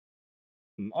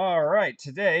All right,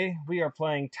 today we are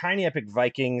playing Tiny Epic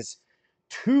Vikings,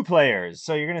 2 players.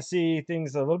 So you're going to see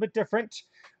things a little bit different.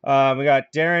 We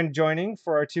got Darren joining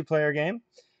for our 2-player game.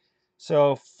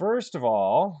 So first of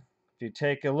all, if you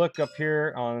take a look up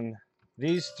here on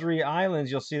these 3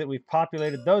 islands, you'll see that we've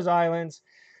populated those islands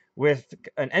with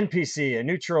an NPC, a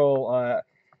neutral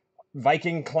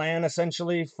Viking clan,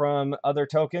 essentially, from other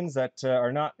tokens that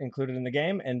are not included in the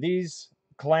game. And these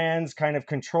clans kind of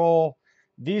control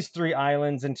these 3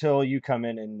 islands until you come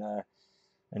in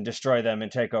and destroy them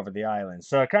and take over the island.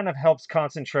 So it kind of helps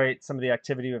concentrate some of the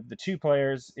activity of the 2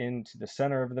 players into the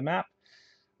center of the map.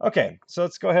 Okay, so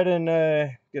let's go ahead and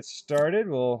get started.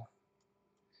 We'll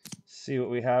see what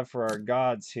we have for our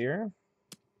gods here.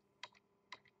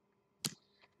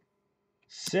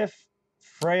 Sif,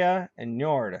 Freya, and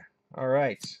Njord. All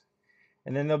right.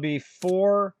 And then there'll be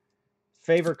 4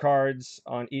 favor cards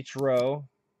on each row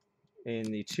in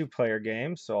the 2-player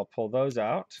game, so I'll pull those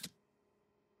out.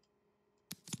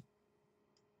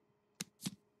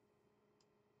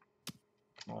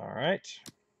 All right.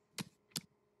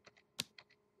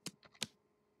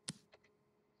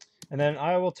 And then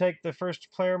I will take the first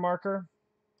player marker.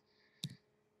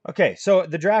 Okay, so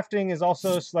the drafting is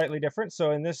also slightly different.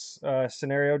 So in this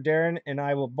scenario, Darren and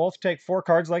I will both take 4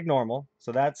 cards like normal.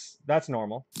 So that's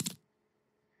normal.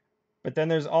 But then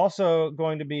there's also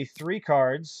going to be 3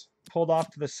 cards pulled off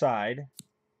to the side.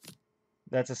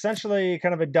 That's essentially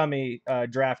kind of a dummy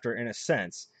drafter in a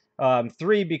sense.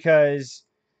 3 because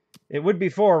it would be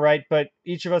 4, right? But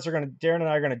each of us are Darren and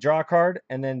I are going to draw a card,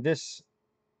 and then this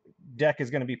deck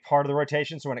is going to be part of the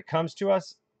rotation. So when it comes to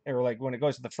us, or like when it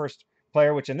goes to the first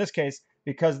player, which in this case,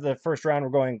 because the first round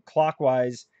we're going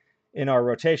clockwise in our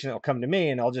rotation, it'll come to me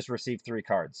and I'll just receive 3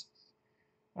 cards.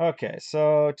 Okay,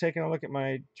 so taking a look at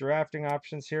my drafting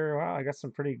options here. Wow, I got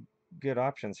some pretty good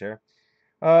options here.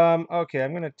 Okay,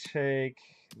 I'm going to take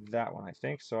that one, I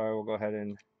think. So I will go ahead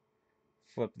and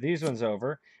flip these ones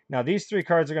over. Now, these 3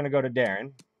 cards are going to go to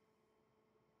Darren.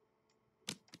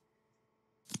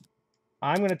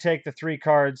 I'm going to take the 3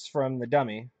 cards from the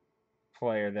dummy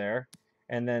player there.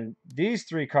 And then these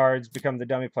 3 cards become the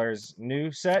dummy player's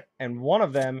new set. And one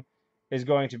of them is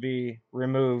going to be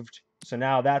removed. So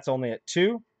now that's only at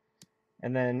 2.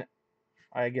 And then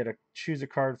I get to choose a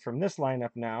card from this lineup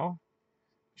now,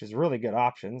 which is really good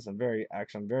options. I'm very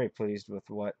pleased with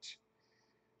what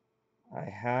I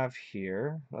have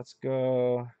here. Let's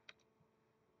go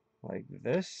like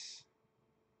this.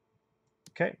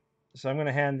 Okay, so I'm going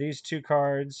to hand these 2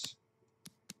 cards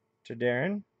to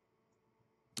Darren.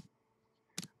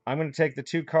 I'm going to take the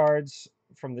 2 cards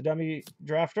from the dummy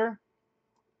drafter.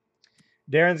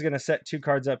 Darren's going to set 2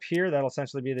 cards up here. That'll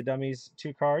essentially be the dummy's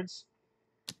 2 cards.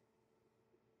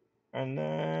 And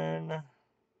then,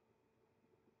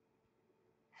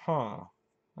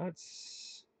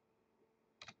 let's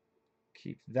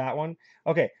keep that one.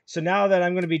 Okay, so now that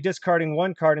I'm going to be discarding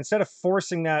 1 card, instead of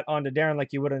forcing that onto Darren like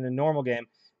you would in a normal game,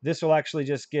 this will actually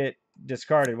just get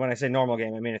discarded. When I say normal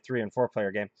game, I mean a 3- and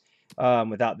 4-player game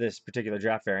without this particular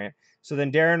draft variant. So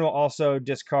then Darren will also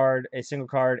discard a single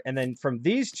card, and then from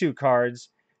these 2 cards,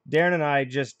 Darren and I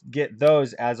just get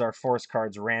those as our force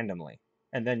cards randomly.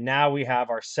 And then now we have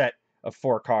our set of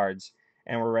 4 cards,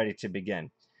 and we're ready to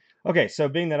begin. Okay, so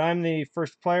being that I'm the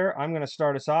first player, I'm going to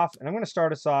start us off, and I'm going to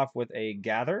start us off with a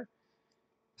gather.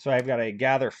 So I've got a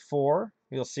gather 4,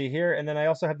 you'll see here, and then I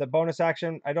also have the bonus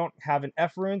action. I don't have an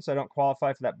F rune, so I don't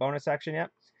qualify for that bonus action yet.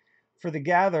 For the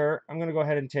gather, I'm going to go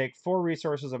ahead and take 4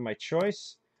 resources of my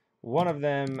choice. One of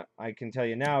them, I can tell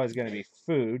you now, is going to be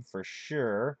food for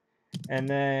sure. And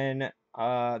then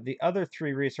the other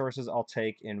 3 resources I'll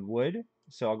take in wood.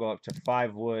 So I'll go up to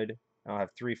 5 wood. I'll have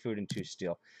 3 food and 2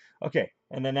 steel. Okay,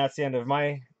 and then that's the end of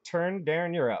my turn.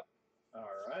 Darren, you're up. All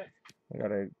right. I got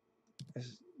to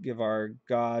give our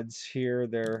gods here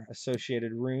their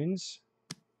associated runes.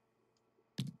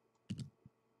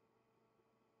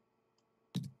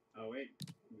 Oh, wait.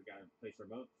 We got to place our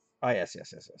boats. Oh, yes.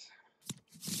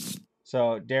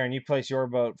 So, Darren, you place your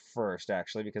boat first,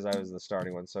 actually, because I was the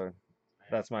starting one. So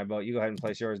that's my boat. You go ahead and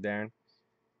place yours, Darren.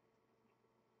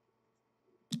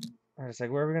 All right, it's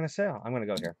like, where are we going to sail? I'm going to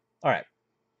go here. All right.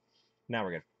 Now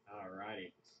we're good. All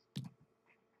righty.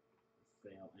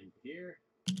 Sail in here.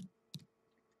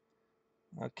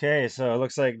 Okay, so it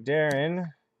looks like Darren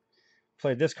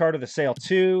played this card of the sail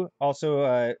 2.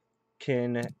 Also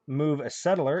can move a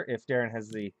settler if Darren has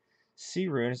the sea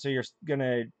rune. So you're going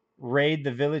to raid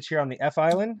the village here on the F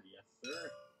island? Yes,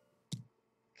 sir.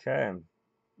 Okay.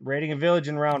 Raiding a village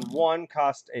in round 1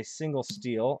 cost a single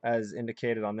steel, as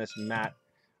indicated on this mat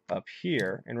up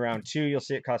here. In round 2, you'll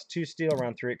see it costs 2 steel.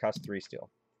 Round 3, it costs 3 steel.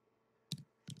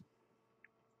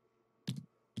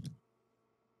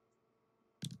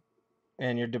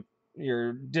 and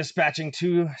you're dispatching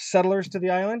 2 settlers to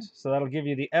the island, so that'll give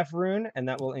you the F rune, and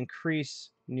that will increase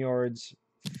Njord's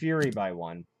fury by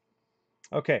 1.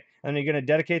 Okay, and you're going to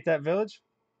dedicate that village?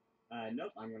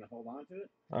 Nope, I'm going to hold on to it.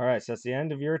 All right, so that's the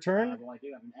end of your turn? Well, I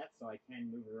do have an F, so I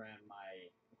can move around my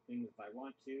things if I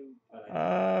want to. But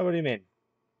what do you mean?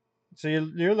 So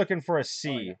you're looking for a C.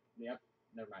 Oh, yeah. Yep,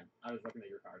 never mind. I was looking at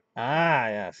your card. Ah,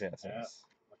 yes. Yep, looking over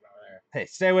there. Hey,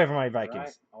 stay away from my Vikings. All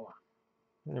right, hold on.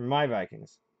 They're my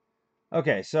Vikings.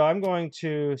 Okay, so I'm going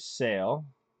to sail.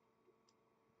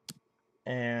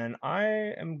 And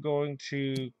I am going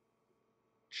to...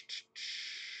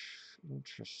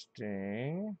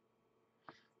 Interesting.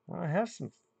 Well, I have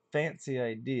some fancy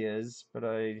ideas, but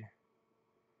I'm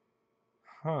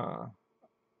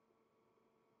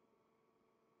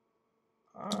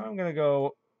going to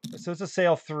go... So it's a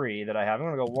sail 3 that I have. I'm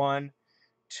going to go 1,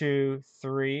 2,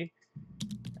 3.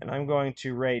 And I'm going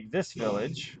to raid this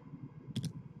village.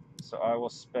 So I will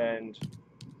spend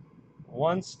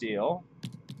 1 steel.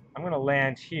 I'm going to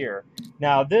land here.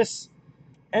 Now, this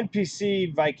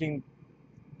NPC Viking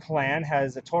clan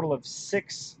has a total of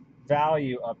 6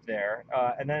 value up there.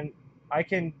 And then I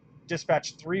can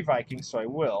dispatch 3 Vikings, so I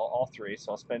will, all 3.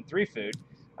 So I'll spend 3 food.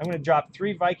 I'm going to drop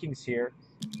 3 Vikings here.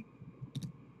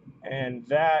 And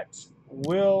that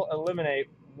will eliminate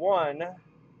 1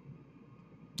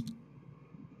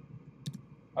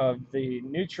 of the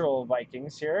neutral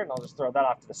Vikings here, and I'll just throw that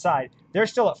off to the side. They're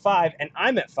still at 5, and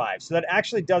I'm at 5, so that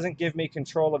actually doesn't give me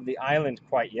control of the island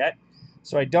quite yet.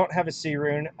 So I don't have a sea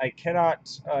rune. I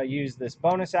cannot use this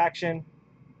bonus action,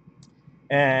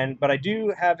 but I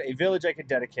do have a village I could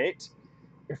dedicate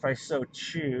if I so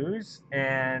choose,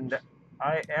 and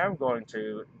I am going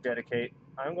to dedicate.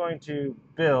 I'm going to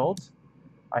build.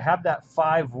 I have that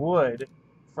 5 wood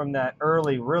from that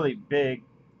early, really big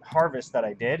harvest that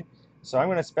I did. So I'm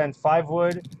going to spend 5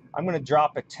 wood. I'm going to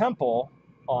drop a temple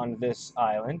on this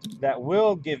island that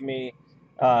will give me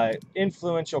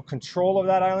influential control of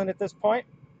that island at this point,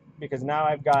 because now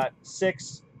I've got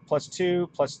 6 plus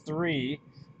 2 plus 3,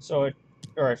 so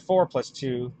or 4 plus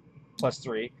 2 plus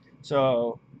 3,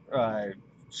 so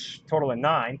total of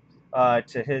 9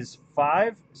 to his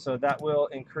 5. So that will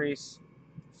increase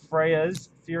Freya's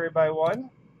fury by 1,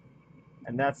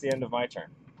 and that's the end of my turn.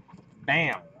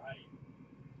 Bam.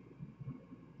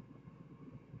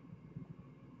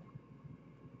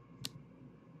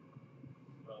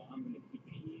 I'm going to keep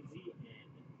it easy and get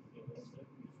a little bit of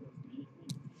resource management.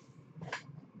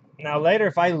 Now later,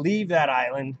 if I leave that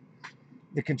island,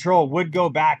 the control would go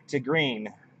back to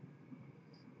green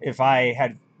if I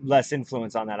had less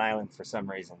influence on that island for some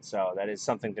reason. So that is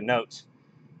something to note.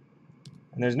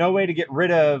 And there's no way to get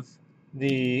rid of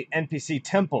the NPC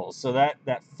temples, so that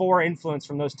 4 influence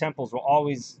from those temples will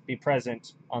always be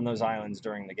present on those islands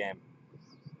during the game.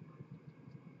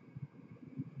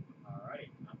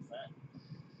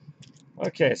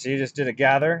 Okay, so you just did a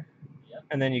gather, yep.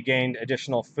 And then you gained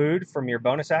additional food from your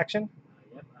bonus action?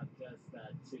 Yep, I've just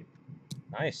that too.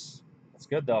 Nice. That's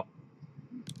good, though.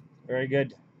 Very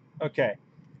good. Okay.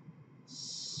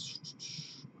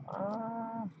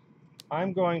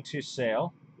 I'm going to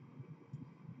sail.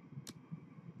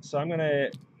 So I'm going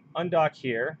to undock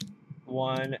here,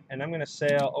 1, and I'm going to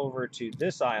sail over to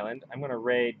this island. I'm going to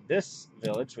raid this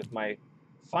village with my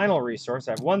final resource.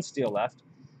 I have 1 steel left.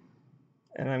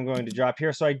 And I'm going to drop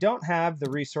here. So I don't have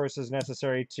the resources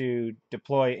necessary to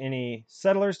deploy any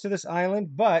settlers to this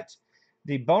island, but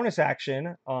the bonus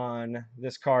action on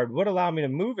this card would allow me to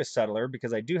move a settler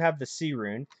because I do have the sea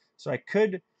rune. So I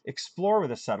could explore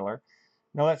with a settler.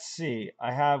 Now let's see.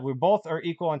 We both are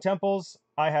equal on temples.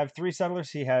 I have 3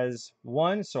 settlers. He has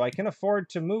 1, so I can afford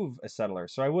to move a settler.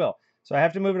 So I will. So I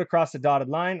have to move it across the dotted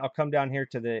line. I'll come down here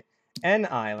to the N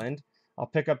island. I'll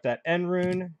pick up that N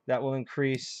rune. That will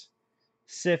increase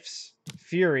Sif's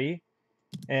fury,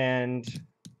 and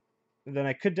then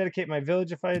I could dedicate my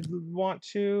village if I want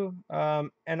to,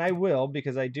 and I will,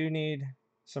 because I do need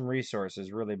some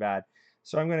resources really bad.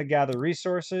 So I'm going to gather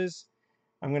resources.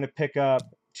 I'm going to pick up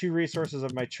 2 resources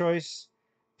of my choice,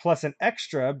 plus an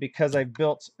extra because I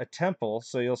built a temple.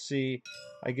 So you'll see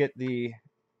I get the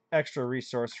extra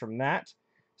resource from that.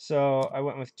 So I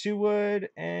went with 2 wood,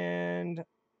 and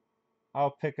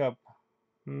I'll pick up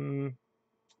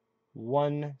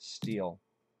 1 steel.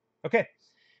 Okay,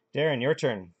 Darren, your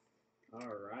turn.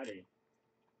 Alrighty.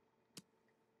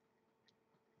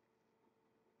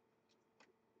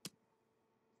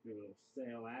 Do a little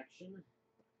sail action.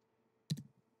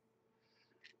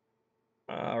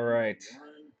 All right.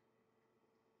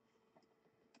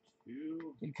 1,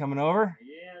 2. You coming over?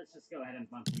 Yeah, let's just go ahead and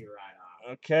bump you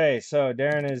right off. Okay, so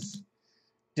Darren is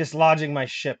dislodging my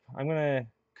ship. I'm gonna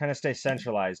kind of stay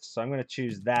centralized. So I'm going to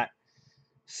choose that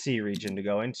sea region to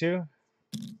go into.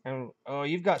 And oh,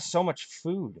 you've got so much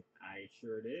food. I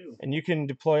sure do. And you can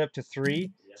deploy up to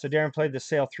 3. Yes. So Darren played the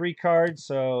sail 3 card,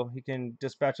 so he can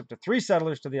dispatch up to 3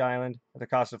 settlers to the island at the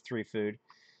cost of 3 food.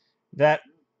 That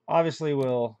obviously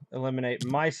will eliminate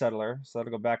my settler, so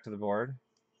that'll go back to the board.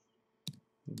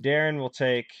 Darren will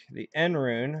take the N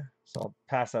rune, so I'll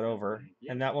pass that over,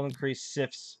 and that will increase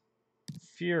Sif's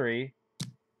Fury.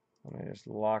 Let me just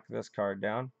lock this card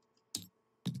down.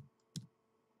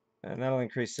 And that'll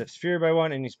increase Sif's Fury by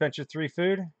 1, and you spent your 3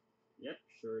 food? Yep,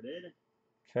 sure did.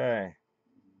 Okay.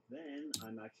 Then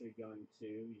I'm actually going to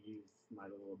use my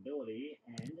little ability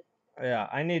and... Yeah,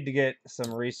 I need to get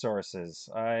some resources.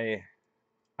 I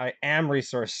am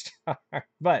resource star,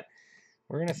 but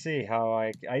we're gonna see how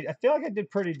I feel like I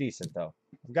did pretty decent though.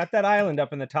 I've got that island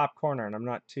up in the top corner, and I'm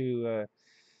not too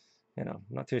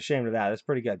not too ashamed of that. That's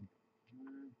pretty good.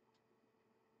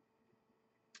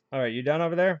 All right, you done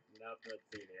over there? Nope, let's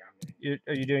see there.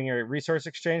 Are you doing your resource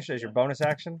exchange as your bonus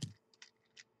action?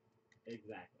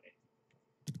 Exactly.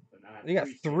 So now You got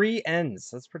 3 ends.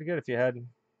 That's pretty good if you had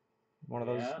one of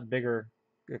those bigger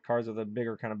cards with a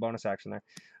bigger kind of bonus action there.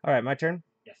 All right, my turn?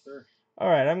 Yes, sir. All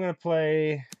right, I'm going to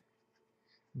play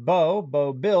Bow.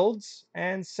 Bow builds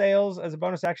and sails as a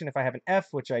bonus action if I have an F,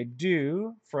 which I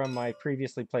do from my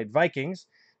previously played Vikings.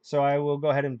 So I will go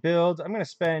ahead and build. I'm going to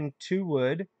spend 2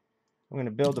 wood. I'm going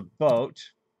to build a boat.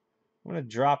 I'm going to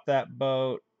drop that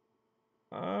boat.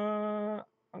 I'm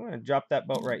going to drop that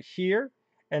boat right here.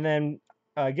 And then,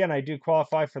 again, I do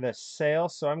qualify for the sail.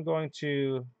 So I'm going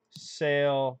to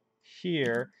sail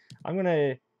here. I'm going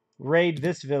to raid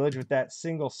this village with that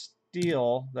single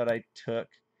steel that I took.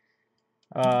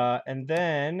 And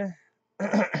then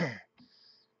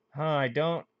I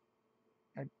don't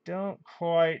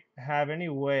quite have any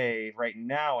way right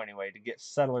now anyway to get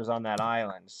settlers on that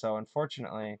island. So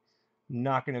unfortunately, I'm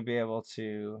not going to be able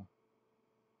to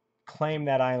claim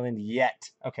that island yet.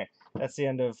 Okay, that's the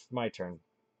end of my turn.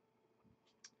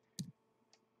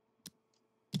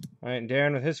 All right, and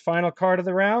Darren with his final card of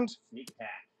the round. Sneak attack.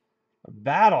 A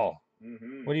battle.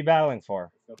 Mm-hmm. What are you battling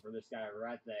for? Let's go for this guy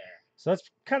right there. So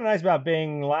that's kind of nice about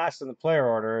being last in the player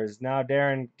order is now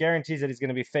Darren guarantees that he's going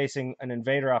to be facing an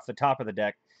invader off the top of the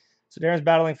deck. So Darren's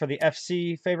battling for the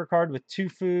FC favor card with 2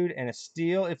 food and a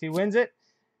steel if he wins it.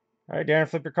 All right, Darren,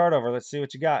 flip your card over. Let's see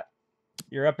what you got.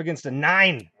 You're up against a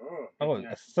 9. Oh,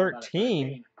 a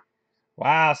 13.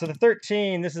 Wow, so the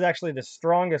 13, this is actually the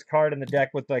strongest card in the deck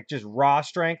with like just raw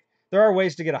strength. There are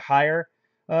ways to get a higher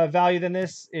value than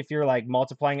this if you're like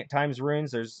multiplying it times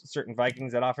runes. There's certain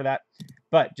Vikings that offer that.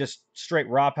 But just straight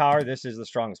raw power, this is the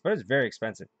strongest. But it's very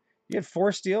expensive. You had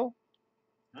 4 steel?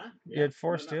 Huh? Yeah. You had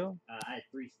 4 steel? I had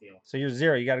 3 steel. So you're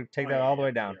 0. You got to take that all the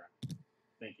way down. 0.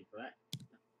 Thank you for that.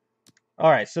 All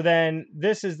right, so then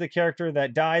this is the character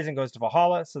that dies and goes to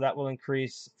Valhalla. So that will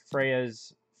increase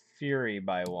Freya's Fury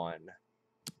by 1.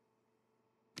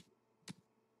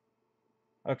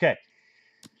 Okay.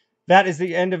 That is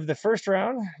the end of the first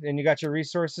round, and you got your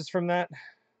resources from that.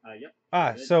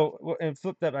 Yep. So and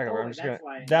flip that back over. I'm just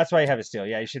that's why you have a steel.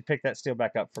 Yeah, you should pick that steel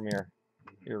back up from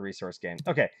your resource gain.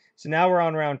 Okay, so now we're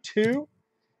on round 2,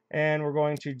 and we're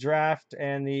going to draft,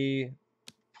 and the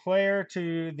player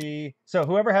to the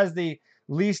whoever has the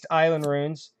least island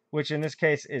runes, which in this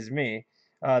case is me.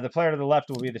 The player to the left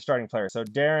will be the starting player. So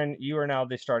Darren, you are now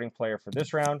the starting player for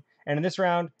this round, and in this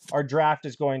round, our draft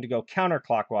is going to go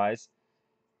counterclockwise.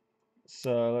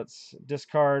 So let's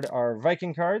discard our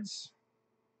Viking cards.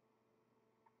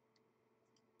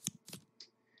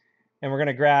 And we're going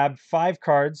to grab 5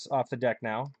 cards off the deck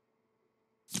now.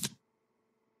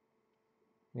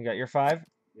 You got your 5?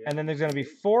 Yeah. And then there's going to be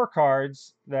 4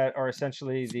 cards that are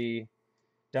essentially the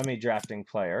dummy drafting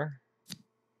player.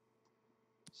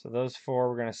 So those 4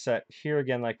 we're going to set here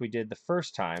again like we did the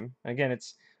first time. Again,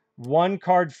 it's 1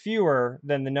 card fewer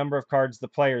than the number of cards the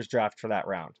players draft for that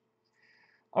round.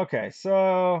 Okay,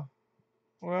 so,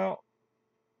 well,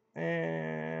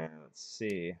 and let's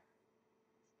see.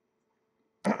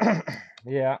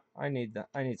 Yeah, I need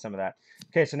some of that.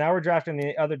 Okay, so now we're drafting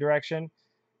the other direction.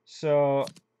 So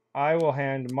I will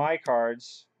hand my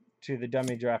cards to the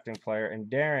dummy drafting player,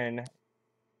 and Darren,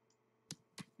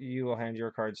 you will hand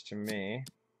your cards to me.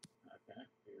 Okay,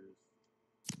 here's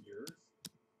yours.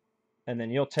 And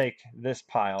then you'll take this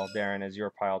pile, Darren, as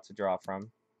your pile to draw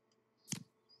from.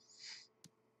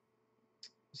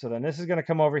 So then this is going to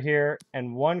come over here,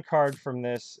 and 1 card from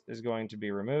this is going to be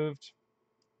removed.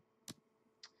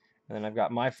 And then I've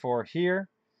got my 4 here.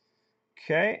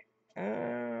 Okay, all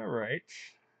right.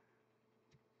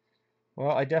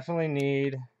 Well, I definitely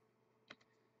need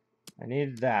I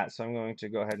need that, so I'm going to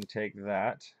go ahead and take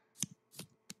that.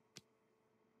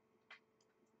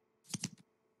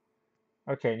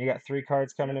 Okay, and you got 3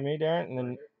 cards coming to me, Darren, and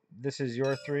then this is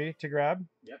your 3 to grab.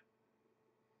 Yep.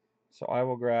 So I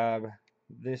will grab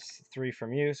this 3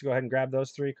 from you. So go ahead and grab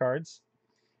those 3 cards.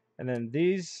 And then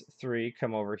these 3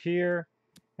 come over here,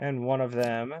 and one of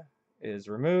them is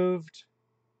removed.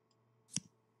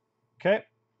 Okay.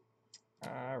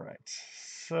 All right.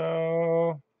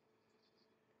 So,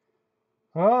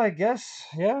 well, I guess,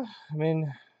 yeah. I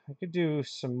mean, I could do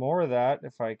some more of that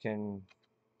if I can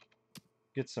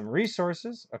get some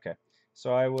resources. Okay.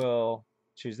 So I will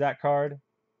choose that card.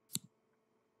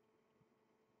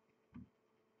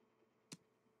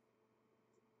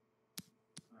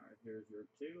 All right, here's your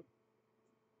 2.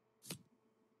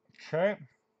 Okay.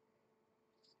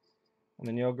 And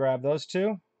then you'll grab those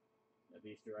 2.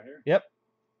 These 2 right here. Yep.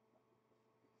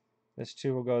 This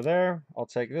 2 will go there. I'll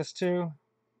take this 2.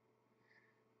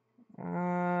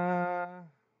 Well,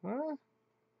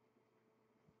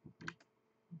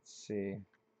 let's see.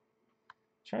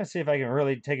 Trying to see if I can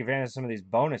really take advantage of some of these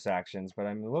bonus actions, but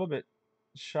I'm a little bit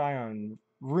shy on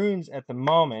runes at the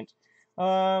moment.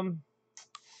 Don't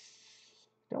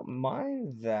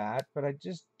mind that, but I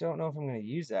just don't know if I'm going to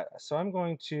use that. So I'm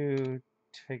going to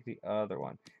take the other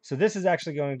one. So this is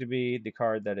actually going to be the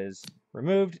card that is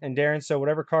removed. And Darren, so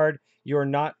whatever card you're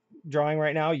not drawing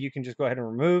right now, you can just go ahead and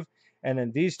remove. And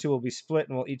then these 2 will be split,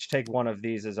 and we'll each take one of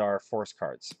these as our force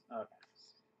cards. Okay.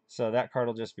 So that card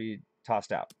will just be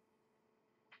tossed out.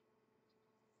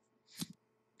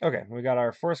 Okay, we got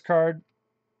our force card,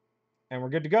 and we're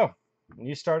good to go. And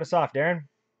you start us off, Darren.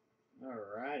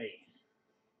 Alrighty.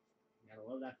 Gotta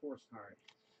love that force card.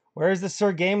 Where's the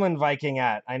Sir Gamelin Viking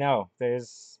at? I know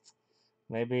there's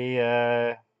maybe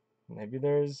there's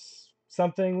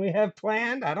something we have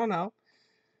planned. I don't know,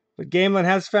 but Gamelin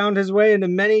has found his way into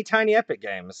many Tiny Epic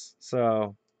games,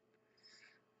 so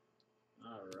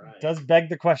Alright. it does beg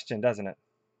the question, doesn't it?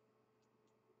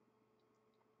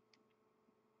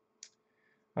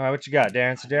 All right, what you got,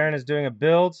 Darren? So Darren is doing a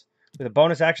build with a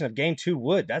bonus action of gain 2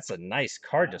 wood. That's a nice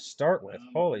card to start with.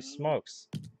 Holy smokes.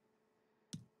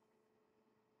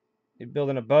 You're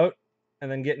building a boat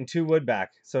and then getting 2 wood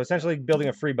back. So essentially building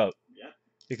a free boat. Yep.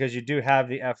 Because you do have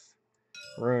the F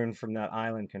rune from that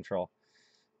island control.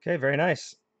 Okay, very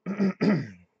nice.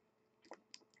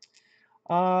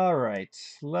 All right,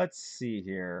 let's see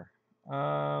here.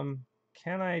 Can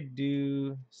I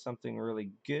do something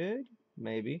really good?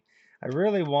 Maybe. I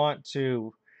really want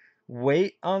to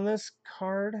wait on this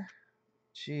card.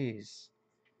 Jeez.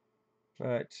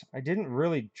 But I didn't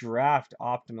really draft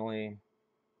optimally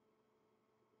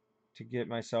to get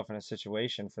myself in a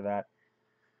situation for that.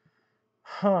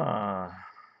 Huh.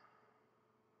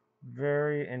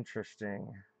 Very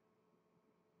interesting.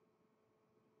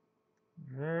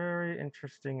 Very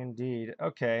interesting indeed.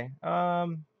 Okay.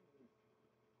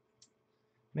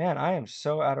 Man, I am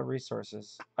so out of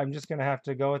resources. I'm just gonna have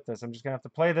to go with this. I'm just gonna have to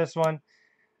play this one.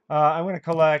 I'm gonna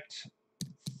collect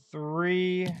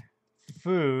 3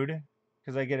 food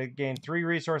because I get to gain 3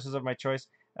 resources of my choice.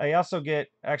 I also get,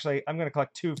 actually, I'm gonna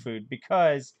collect 2 food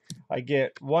because I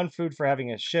get 1 food for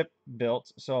having a ship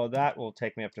built, so that will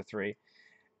take me up to 3.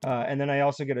 And then I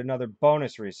also get another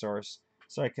bonus resource,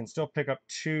 so I can still pick up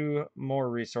 2 more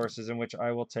resources, in which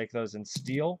I will take those in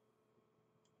steel.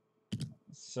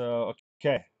 So,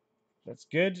 okay, that's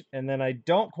good. And then I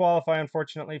don't qualify,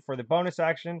 unfortunately, for the bonus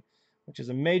action, which is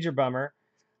a major bummer.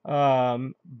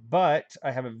 But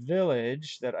I have a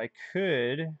village that I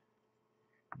could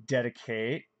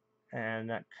dedicate, and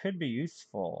that could be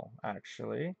useful,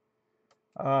 actually.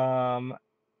 Oh,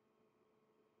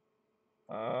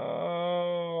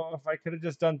 if I could have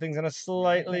just done things in a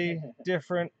slightly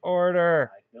different order.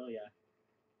 I feel ya.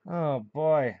 Oh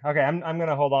boy. Okay, I'm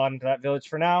gonna hold on to that village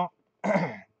for now.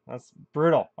 That's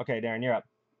brutal. Okay, Darren, you're up.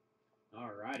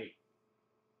 Alrighty.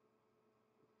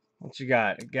 What you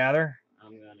got? Gather?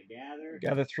 I'm gonna gather.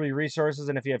 Gather 3 resources,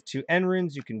 and if you have 2 end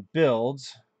runes, you can build,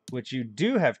 which you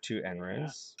do have 2 end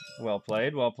runes. Well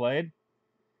played, well played.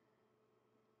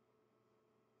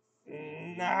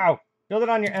 No! Build it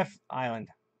on your F island.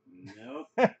 Nope.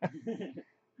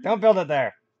 Don't build it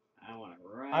there. I want it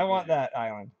right I want there. that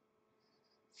island.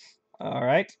 All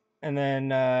right. And then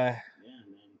Yeah, and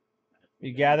then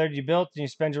you gathered, you built, and you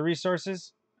spend your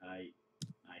resources? I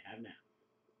have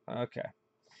now. Okay.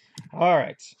 All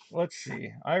right. Let's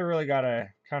see. I really got to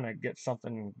kind of get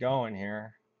something going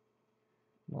here.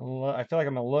 I feel like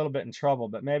I'm a little bit in trouble,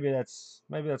 but maybe that's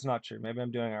not true. Maybe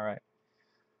I'm doing all right.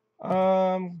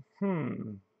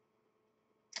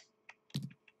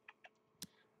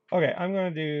 Okay, I'm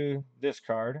going to do this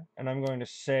card, and I'm going to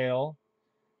sail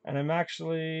And I'm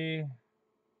actually,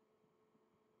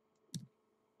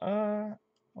 well,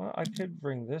 I could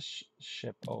bring this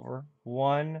ship over.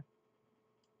 1,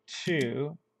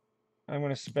 2. I'm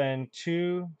going to spend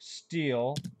 2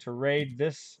 steel to raid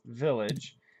this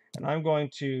village. And I'm going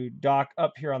to dock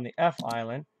up here on the F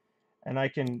island. And I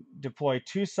can deploy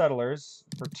 2 settlers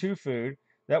for 2 food.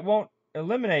 That won't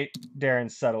eliminate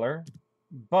Darren's settler,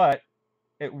 but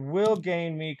it will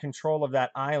gain me control of that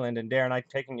island. And Darren, I'm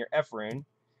taking your F rune.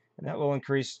 And that will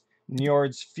increase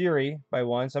Njord's fury by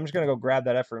 1. So I'm just going to go grab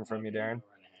that F rune from you, Darren.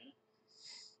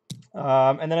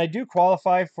 And then I do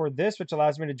qualify for this, which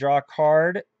allows me to draw a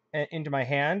card into my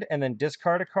hand and then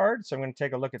discard a card. So I'm going to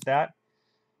take a look at that.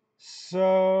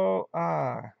 So,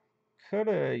 could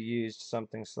have used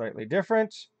something slightly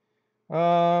different.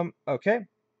 Okay.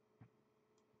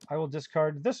 I will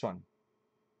discard this one.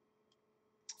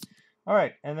 All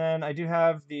right, and then I do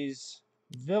have these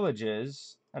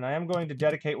villages, and I am going to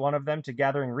dedicate one of them to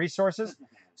gathering resources.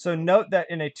 So note that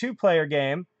in a 2-player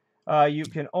game, you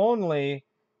can only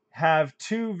have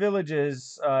 2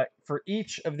 villages for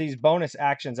each of these bonus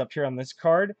actions up here on this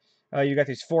card. You got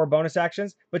these 4 bonus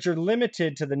actions, but you're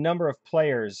limited to the number of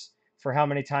players for how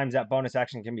many times that bonus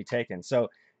action can be taken. So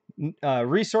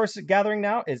resource gathering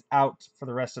now is out for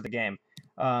the rest of the game.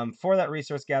 For that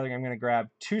resource gathering, I'm going to grab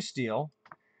 2 steel.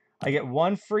 I get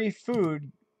 1 free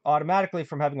food automatically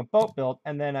from having a boat built,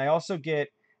 and then I also get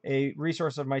a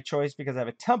resource of my choice because I have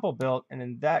a temple built,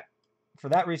 and for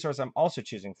that resource, I'm also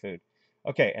choosing food.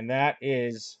 Okay, and that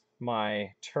is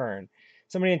my turn.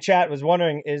 Somebody in chat was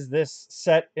wondering, is this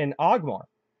set in Ogmore?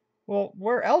 Well,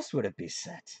 where else would it be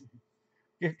set?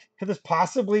 Could this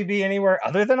possibly be anywhere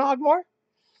other than Ogmore?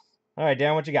 All right,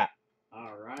 Dan, what you got?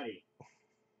 All righty.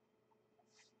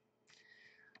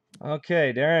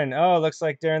 Okay, Darren. Oh, looks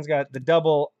like Darren's got the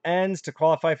double ends to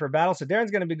qualify for battle. So Darren's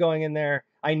going to be going in there.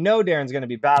 I know Darren's going to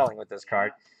be battling with this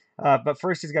card. But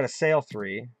first he's got to sail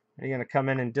 3. Are you going to come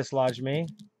in and dislodge me?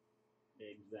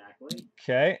 Exactly.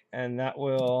 Okay, and that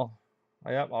will...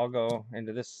 Oh, yep, I'll go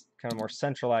into this kind of more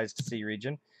centralized sea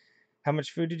region. How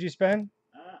much food did you spend?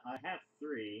 I have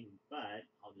 3, but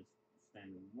I'll just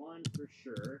spend 1 for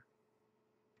sure.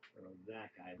 Throw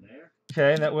that guy there.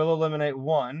 Okay, that will eliminate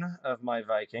 1 of my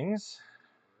Vikings.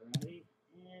 Alrighty,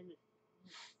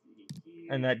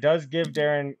 And that does give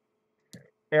Darren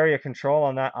area control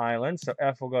on that island. So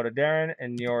F will go to Darren,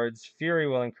 and Njord's fury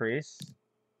will increase.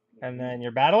 And then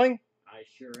you're battling? I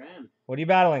sure am. What are you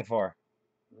battling for?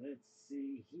 Let's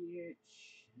see here.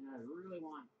 I really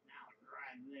want that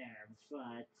right there,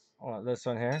 but... Oh, this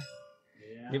one here.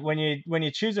 Yeah. When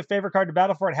you choose a favorite card to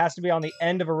battle for, it has to be on the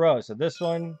end of a row. So this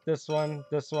one, this one,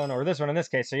 this one, or this one in this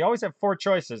case. So you always have 4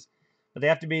 choices, but they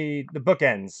have to be the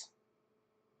bookends.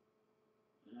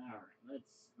 All right,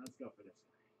 let's go for this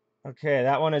one. Okay,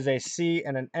 that one is a C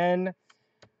and an N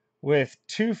with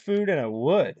 2 food and a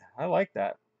wood. I like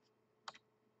that.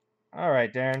 All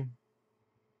right, Darren.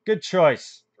 Good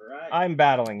choice. Right. I'm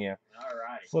battling you. All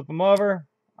right. Flip them over.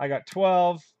 I got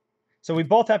 12. So we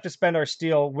both have to spend our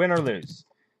steel, win or lose.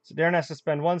 So Darren has to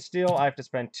spend 1 steel. I have to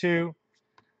spend 2.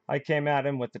 I came at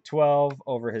him with the 12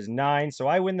 over his 9. So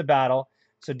I win the battle.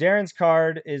 So Darren's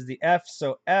card is the F.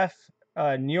 So F,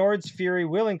 Njord's fury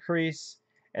will increase.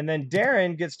 And then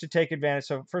Darren gets to take advantage.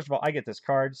 So first of all, I get this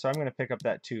card. So I'm going to pick up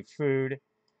that 2 food.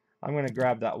 I'm going to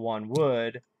grab that 1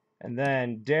 wood. And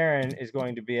then Darren is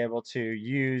going to be able to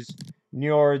use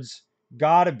Njord's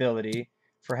God ability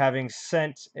for having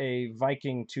sent a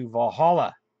Viking to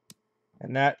Valhalla.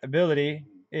 And that ability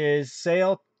is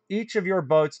sail each of your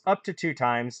boats up to 2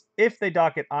 times. If they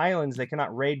dock at islands, they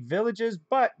cannot raid villages,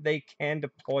 but they can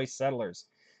deploy settlers.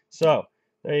 So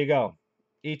there you go.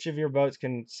 Each of your boats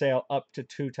can sail up to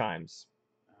 2 times.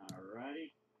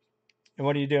 Alrighty. And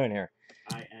what are you doing here?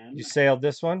 I am. You sailed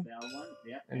this one,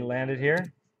 Yep, and landed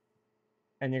here.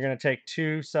 And you're going to take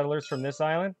 2 settlers from this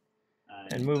island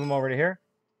and move them over to here.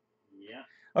 Yeah.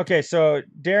 Okay, so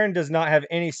Darren does not have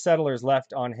any settlers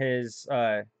left on his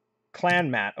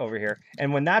clan mat over here.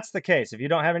 And when that's the case, if you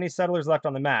don't have any settlers left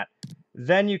on the mat,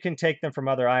 then you can take them from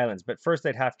other islands. But first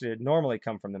they'd have to normally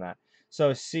come from the mat.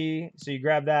 So C, so you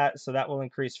grab that, so that will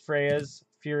increase Freya's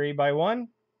fury by 1.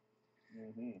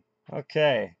 Mm-hmm.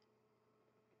 Okay.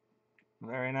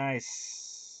 Very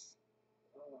nice.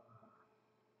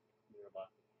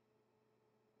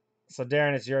 So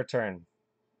Darren, it's your turn.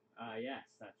 Yes,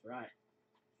 that's right.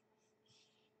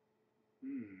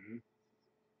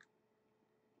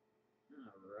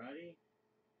 Alrighty.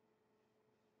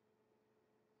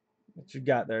 What you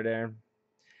got there, Darren?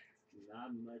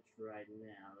 Not much right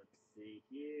now. Let's see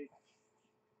here.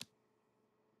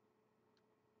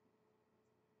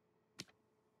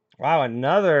 Wow,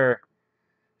 another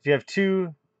If you have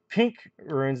 2 pink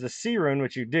runes, the sea rune,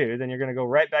 which you do, then you're going to go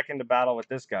right back into battle with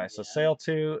this guy. So sail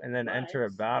 2 and then enter a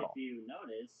battle. If you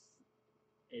notice,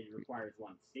 it requires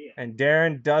 1 steel. And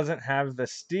Darren doesn't have the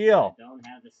steel. I don't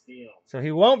have the steel. So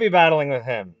he won't be battling with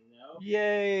him. Nope.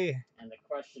 Yay. And the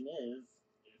question is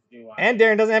do I... And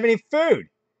Darren doesn't have any food.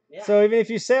 Yeah. So even if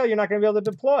you sail, you're not going to be able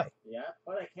to deploy. Yeah,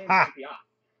 but I can bump you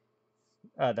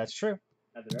off. That's true.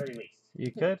 At the very least.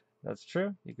 You could. That's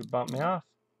true. You could bump me off.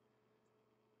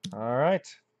 All right.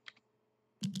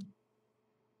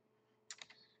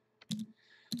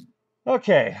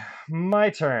 Okay, my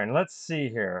turn. Let's see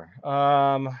here.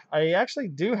 I actually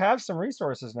do have some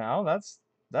resources now.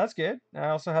 That's good. I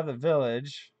also have the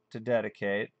village to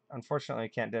dedicate. Unfortunately, I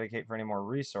can't dedicate for any more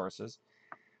resources.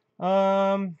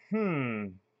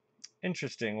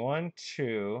 Interesting. 1,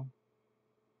 2,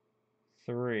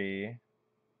 3.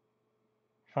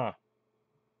 Huh.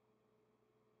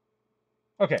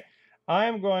 Okay,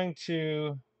 I'm going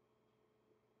to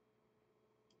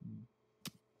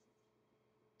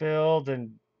build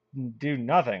and do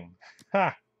nothing.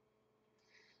 Ha.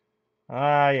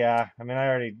 Yeah. I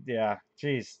mean, yeah.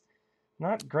 Geez.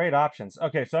 Not great options.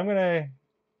 Okay, so I'm gonna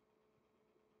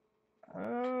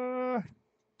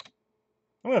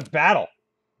battle.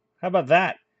 How about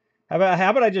that? How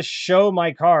about I just show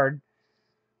my card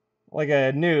like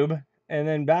a noob and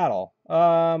then battle?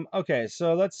 Okay,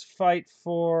 so let's fight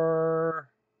for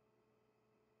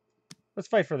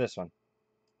this one.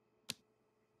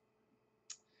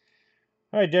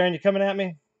 All right, Darren, you coming at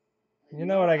me? You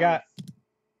know what I got.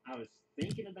 I was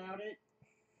thinking about it.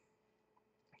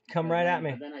 Come right at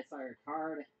me. But then I saw your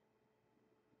card.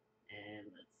 And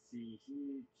let's see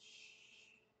here.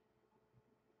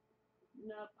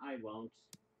 Nope, I won't.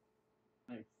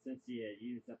 Since you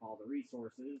used up all the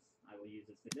resources, I will use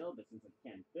this to build. But since I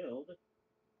can't build,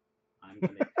 I'm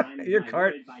going to time your my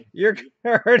card. wood by Your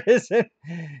card isn't.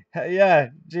 Yeah,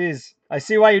 geez. I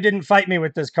see why you didn't fight me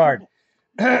with this card.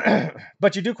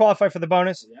 But you do qualify for the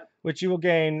bonus, Yep. which you will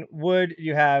gain wood.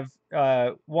 You have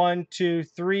 1, 2,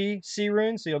 3 sea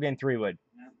runes, so you'll gain 3 wood.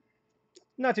 Yep.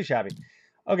 Not too shabby.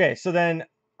 Okay, so then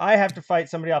I have to fight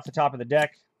somebody off the top of the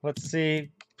deck. Let's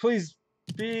see. Please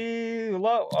be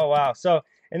low. Oh, wow. So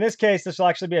in this case, this will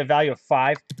actually be a value of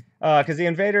 5 because the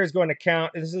invader is going to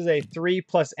count. This is a 3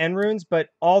 plus N runes, but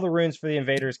all the runes for the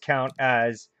invaders count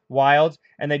as wild,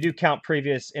 and they do count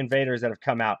previous invaders that have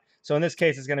come out. So in this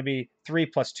case, it's going to be 3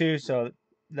 plus 2, so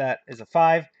that is a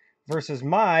 5, versus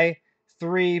my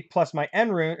 3 plus my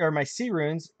N rune, or my C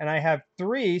runes, and I have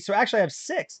 3, so actually I have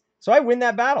 6. So I win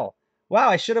that battle. Wow,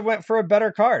 I should have went for a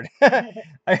better card.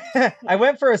 I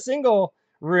went for a single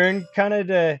rune, kind of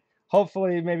to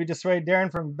hopefully maybe dissuade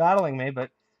Darren from battling me,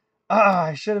 but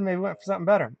I should have maybe went for something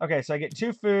better. Okay, so I get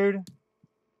 2 food,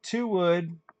 2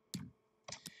 wood.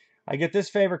 I get this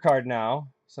favor card now.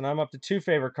 So now I'm up to 2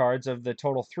 favor cards of the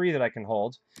total 3 that I can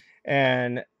hold.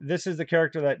 And this is the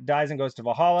character that dies and goes to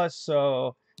Valhalla.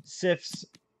 So Sif's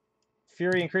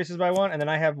Fury increases by 1. And then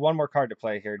I have 1 more card to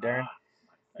play here, Darren.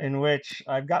 In which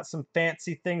I've got some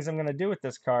fancy things I'm going to do with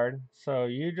this card. So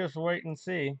you just wait and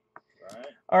see. Right.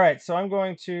 All right, so I'm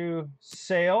going to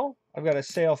sail. I've got a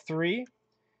sail 3.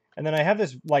 And then I have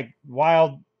this like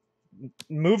wild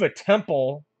move a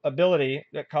temple ability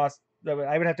that costs... that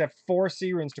I would have to have 4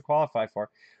 sea runes to qualify for.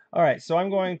 All right, so I'm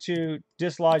going to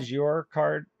dislodge your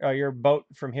card, your boat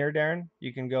from here, Darren.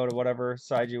 You can go to whatever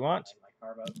side you want. My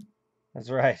car boat. That's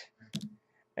right.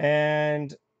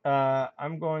 And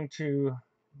I'm going to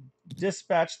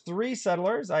dispatch 3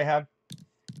 settlers. I have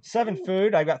 7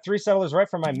 food. I've got 3 settlers right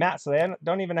from my mat, so they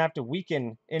don't even have to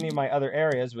weaken any of my other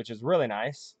areas, which is really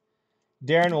nice.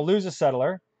 Darren will lose a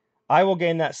settler. I will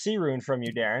gain that sea rune from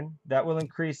you, Darren. That will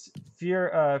increase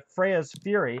Freya's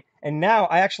Fury. And now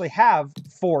I actually have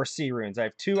 4 sea runes. I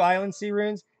have 2 island sea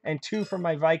runes and 2 from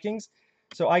my Vikings.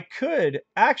 So I could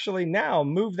actually now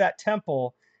move that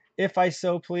temple if I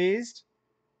so pleased.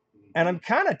 And I'm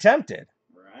kind of tempted.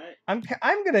 Right.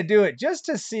 I'm going to do it just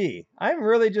to see. I'm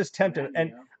really just tempted.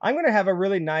 And I'm going to have a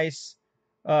really nice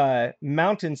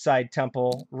mountainside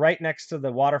temple right next to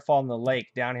the waterfall and the lake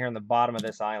down here on the bottom of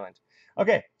this island.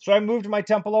 Okay, so I moved my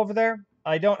temple over there.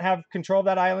 I don't have control of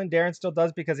that island. Darren still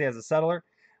does because he has a settler.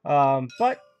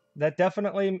 But that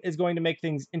definitely is going to make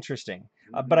things interesting.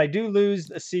 But I do lose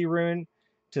the sea rune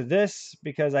to this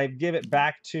because I give it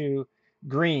back to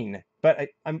green. But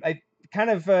I'm kind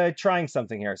of trying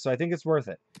something here, so I think it's worth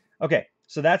it. Okay,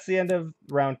 so that's the end of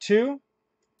round 2.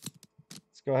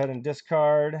 Let's go ahead and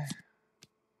discard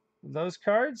those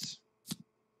cards.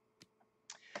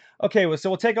 Okay, well, so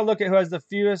we'll take a look at who has the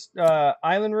fewest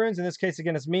island runes. In this case,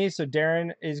 again, it's me. So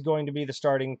Darren is going to be the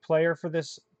starting player for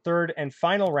this 3rd and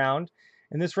final round.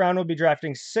 In this round, we'll be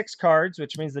drafting 6 cards,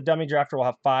 which means the dummy drafter will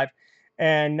have 5.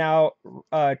 And now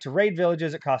to raid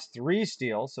villages, it costs 3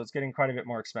 steel, so it's getting quite a bit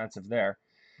more expensive there.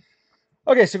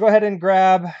 Okay, so go ahead and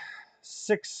grab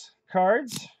 6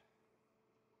 cards.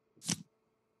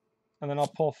 And then I'll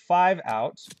pull 5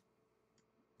 out.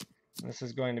 This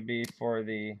is going to be for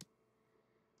the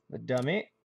dummy.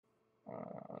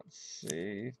 Let's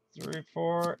see, 3,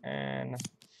 4, and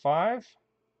 5.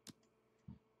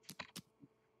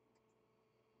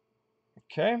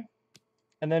 Okay.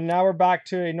 And then now we're back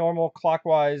to a normal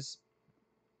clockwise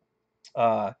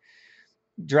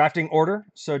drafting order.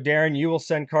 So Darren, you will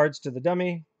send cards to the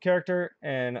dummy character,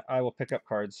 and I will pick up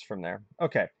cards from there.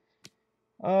 Okay.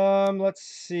 Let's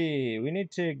see. We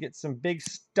need to get some big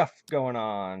stuff going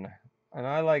on. And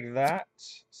I like that.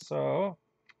 So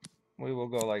we will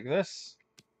go like this.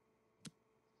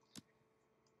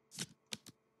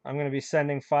 I'm going to be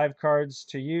sending 5 cards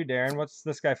to you, Darren. What's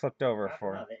this guy flipped over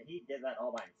for? No, he did that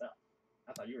all by himself.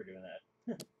 I thought you were doing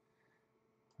that.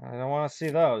 I don't want to see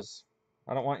those.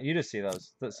 I don't want you to see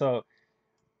those. So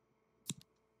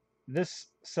this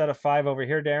set of 5 over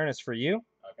here, Darren, is for you.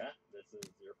 Okay, this is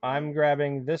your. I'm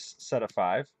grabbing this set of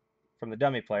 5 from the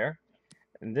dummy player.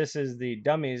 And this is the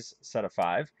dummy's set of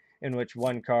 5, in which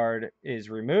 1 card is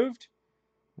removed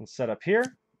and set up here.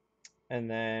 And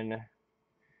then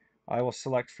I will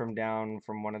select from down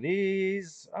from one of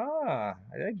these. I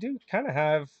do kind of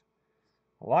have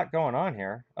a lot going on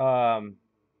here. I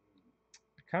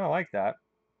kind of like that.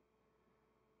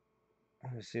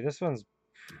 See, this one's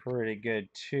pretty good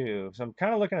too. So I'm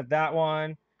kind of looking at that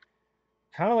one.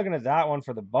 Kind of looking at that one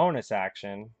for the bonus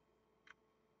action.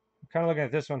 I'm kind of looking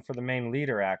at this one for the main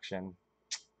leader action.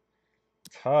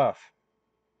 Tough.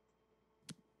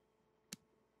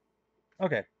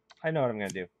 Okay, I know what I'm going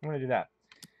to do. I'm going to do that.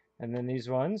 And then these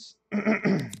ones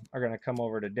are going to come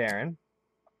over to Darren.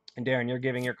 And Darren, you're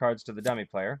giving your cards to the dummy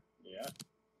player. Yeah.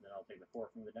 Then I'll take the 4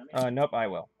 from the dummy. Nope, I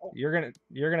will. Oh. You're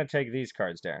gonna take these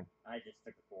cards, Darren. I just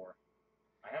took the 4.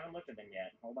 I haven't looked at them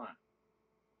yet. Hold on.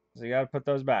 So you got to put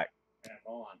those back. Yeah,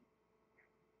 hold on.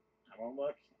 I won't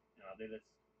look, and I'll do this.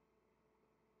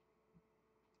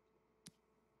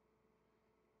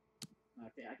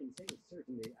 Okay, I can say with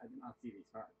certainty I did not see these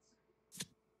cards.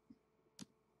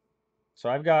 So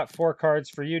I've got 4 cards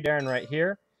for you, Darren, right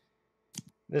here.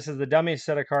 This is the dummy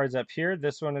set of cards up here.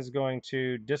 This one is going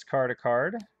to discard a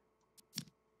card.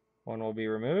 One will be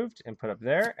removed and put up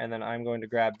there. And then I'm going to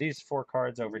grab these 4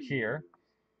 cards over here.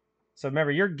 So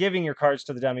remember, you're giving your cards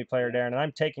to the dummy player, Darren, and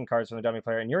I'm taking cards from the dummy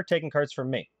player, and you're taking cards from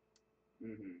me.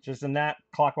 Just in that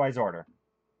clockwise order.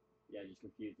 Yeah, I just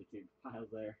confused the 2 piles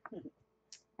there.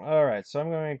 All right, so I'm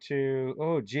going to...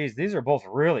 Oh, geez, these are both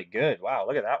really good. Wow,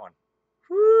 look at that one.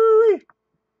 Whee!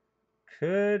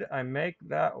 Could I make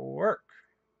that work?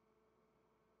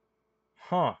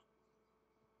 Huh.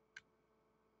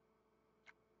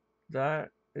 That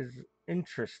is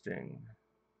interesting.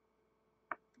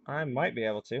 I might be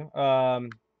able to.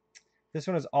 This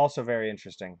one is also very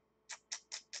interesting.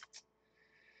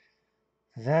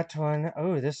 That one.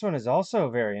 Oh, this one is also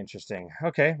very interesting.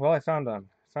 Okay, well, I found them.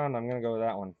 I'm going to go with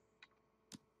that one.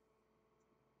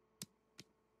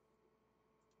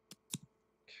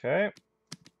 Okay.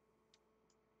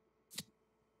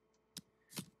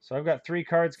 So I've got 3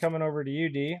 cards coming over to you,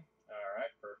 D. All right,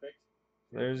 perfect.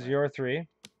 There's your 3. All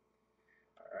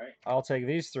right. I'll take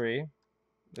these 3.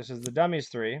 This is the dummy's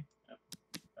 3. Yep.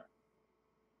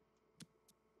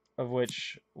 Of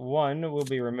which 1 will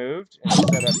be removed and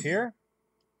set up here.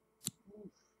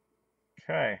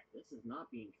 Okay. This is not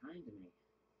being kind to me.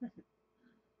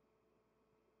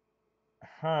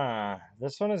 Huh.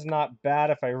 This one is not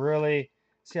bad if I really...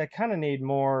 See, I kind of need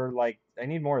more, like... I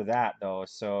need more of that, though,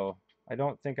 so... I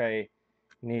don't think I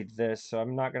need this, so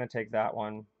I'm not going to take that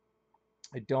one.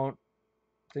 I don't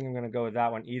think I'm going to go with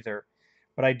that one either.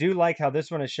 But I do like how this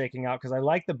one is shaking out, because I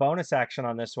like the bonus action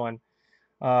on this one.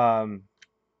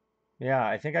 Yeah,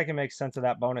 I think I can make sense of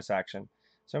that bonus action.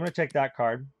 So I'm going to take that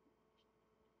card.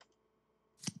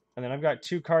 And then I've got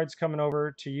 2 cards coming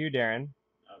over to you, Darren.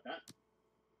 Okay.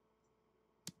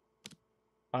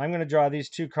 I'm going to draw these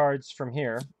 2 cards from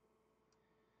here.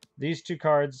 These 2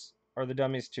 cards are the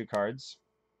dummy's 2 cards.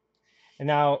 And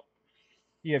now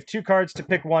you have 2 cards to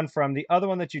pick one from. The other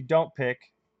one that you don't pick,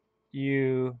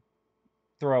 you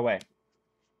throw away.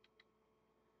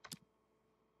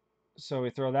 So we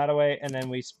throw that away, and then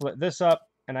we split this up,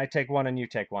 and I take 1 and you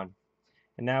take 1.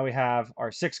 And now we have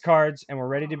our 6 cards, and we're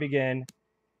ready to begin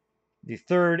the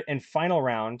 3rd and final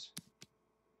round.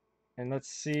 And let's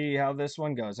see how this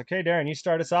one goes. Okay, Darren, you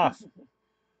start us off.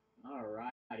 All right.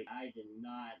 I did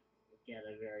not get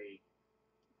a very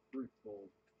fruitful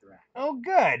draft. Oh,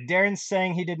 good. Darren's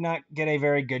saying he did not get a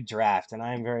very good draft, and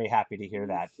I am very happy to hear You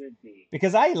that. should be.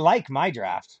 Because I like my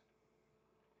draft.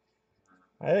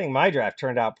 I think my draft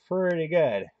turned out pretty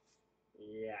good.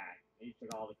 Yeah, you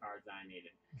took all the cards I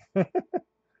needed.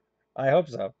 I hope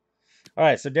so. All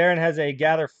right, so Darren has a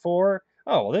gather 4.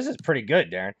 Oh, well, this is pretty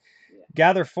good, Darren. Yeah.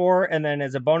 Gather 4, and then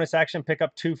as a bonus action, pick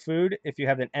up 2 food if you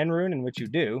have an N rune, in which you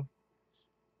do.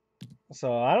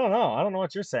 So I don't know. I don't know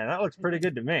what you're saying. That looks pretty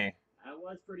good to me. That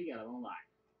was pretty good, I won't lie.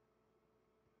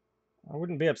 I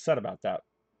wouldn't be upset about that.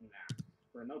 Nah,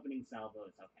 for an opening salvo,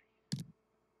 it's okay.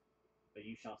 But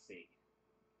you shall see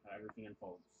how everything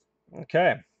unfolds.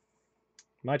 Okay.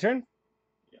 My turn?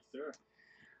 Yes, sir.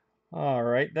 All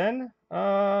right, then.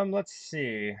 Let's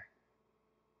see.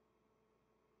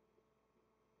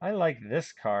 I like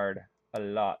this card a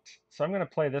lot. So I'm going to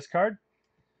play this card.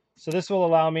 So this will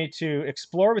allow me to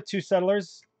explore with 2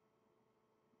 settlers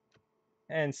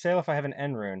and sail if I have an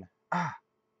N rune. Ah.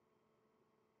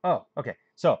 Oh, okay.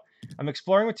 So I'm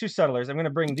exploring with 2 settlers. I'm going to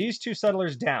bring these 2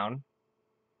 settlers down.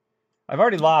 I've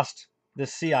already lost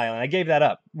this sea island. I gave that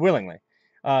up willingly.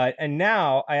 And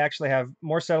now I actually have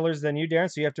more settlers than you, Darren,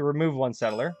 so you have to remove 1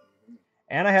 settler.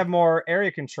 And I have more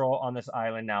area control on this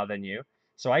island now than you.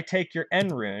 So I take your N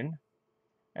rune,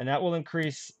 and that will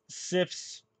increase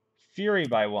Sif's Fury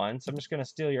by 1. So I'm just going to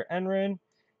steal your N rune.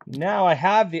 Now I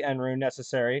have the N rune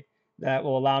necessary that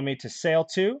will allow me to sail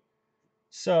 2.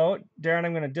 So, Darren,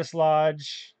 I'm going to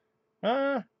dislodge...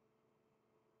 yeah,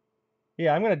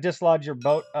 I'm going to dislodge your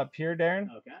boat up here, Darren.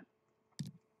 Okay.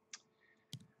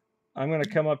 I'm going to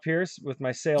come up here with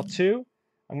my sail 2.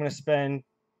 I'm going to spend...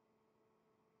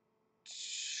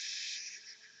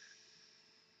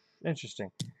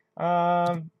 Interesting.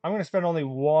 I'm going to spend only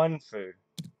 1 food.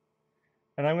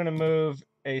 And I'm going to move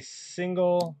a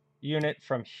single unit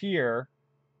from here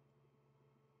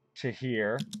to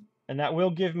here. And that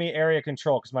will give me area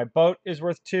control because my boat is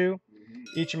worth 2.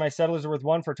 Each of my settlers are worth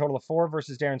 1 for a total of 4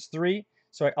 versus Darren's 3.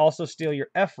 So I also steal your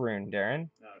F rune, Darren.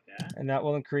 Okay. And that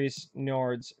will increase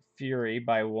Nord's Fury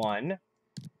by 1.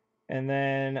 And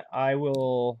then I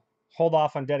will hold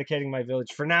off on dedicating my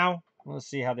village for now. Let's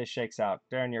see how this shakes out.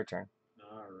 Darren, your turn.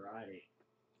 Alrighty.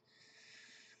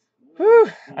 Whew.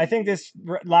 I think this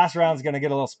last round is going to get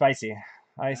a little spicy.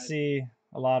 I see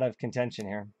a lot of contention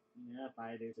here. Yep,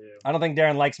 I do too. I don't think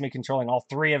Darren likes me controlling all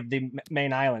 3 of the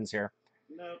main islands here.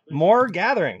 Nope. More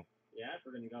gathering. Yeah,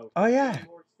 we're going to go. Oh, yeah.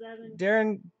 More 7.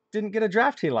 Darren didn't get a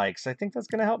draft he likes. I think that's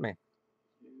going to help me.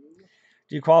 2.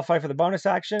 Do you qualify for the bonus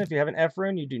action? If you have an F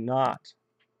rune, you do not.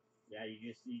 Yeah,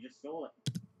 you just stole it.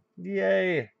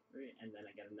 Yay. 3, and then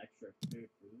I get an extra 2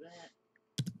 for that.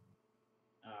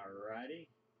 Alrighty.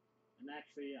 And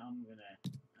actually, I'm going to...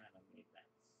 I don't need that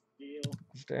steel.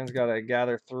 Darren's got to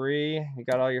gather 3. You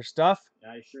got all your stuff?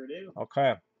 I sure do.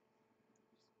 Okay.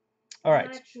 All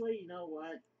right. Actually, you know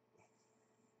what?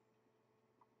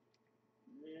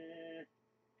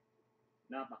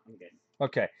 Nope, I'm good.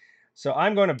 Okay. So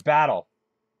I'm going to battle.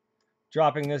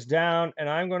 Dropping this down, and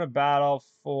I'm going to battle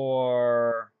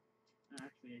for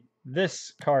Actually,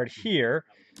 this card here,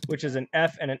 which is an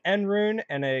F and an N rune,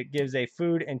 and it gives a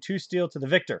food and 2 steel to the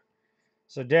victor.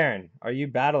 So Darren, are you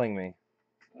battling me?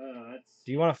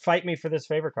 Do you want to fight me for this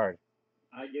favor card?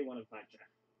 I do want to fight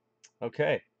you.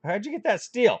 Okay. How'd you get that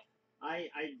steel? I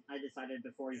decided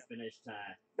before you finished.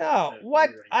 No, what?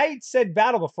 I said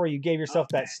battle before you gave yourself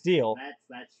that steel.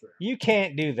 That's true. You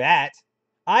can't do that.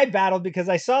 I battled because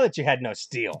I saw that you had no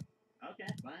steel. Okay,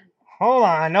 fine. Hold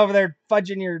on, over there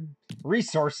fudging your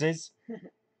resources.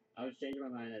 I was changing my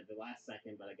mind at the last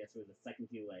second, but I guess it was a second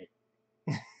too late.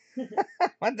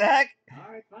 What the heck?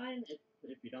 Alright, fine.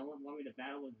 If you don't want me to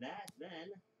battle with that,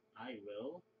 then I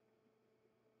will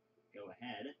go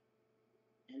ahead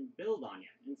and build on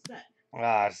you instead.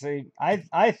 See,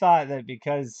 I thought that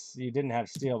because you didn't have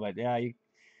steel, but yeah, you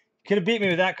could have beat me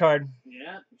with that card.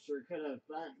 Yeah, sure could have,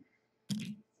 but...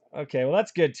 Okay, well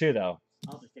that's good too, though.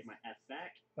 I'll just take my F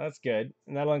back. That's good.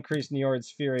 And that'll increase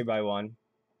Njord's Fury by 1.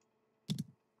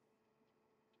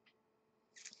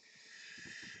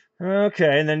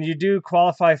 Okay, and then you do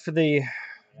qualify for the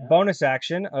bonus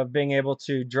action of being able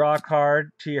to draw a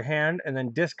card to your hand and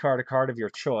then discard a card of your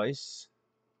choice.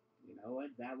 You know what?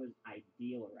 That was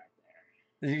ideal right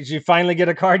there. Did you finally get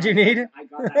a card you need? I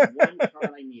got that one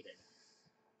card I needed.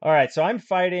 All right, so I'm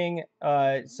fighting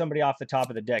somebody off the top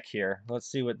of the deck here.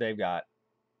 Let's see what they've got.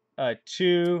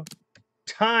 2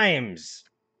 times.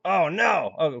 Oh,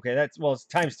 no. Oh, okay, it's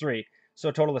times 3. So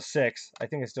a total of 6. I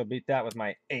think I still beat that with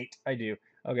my 8. I do.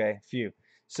 Okay, phew.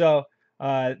 So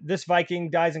this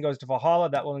Viking dies and goes to Valhalla.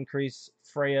 That will increase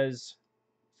Freya's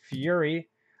Fury.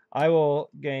 I will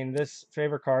gain this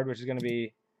favor card, which is going to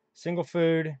be Single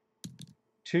food,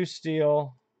 2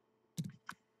 steel.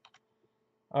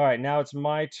 All right, now it's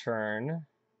my turn,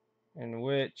 in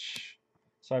which,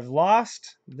 so I've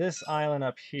lost this island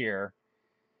up here.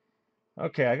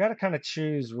 Okay, I got to kind of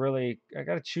choose I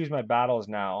got to choose my battles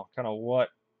now, kind of what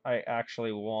I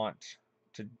actually want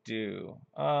to do.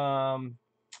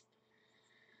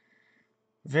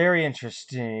 Very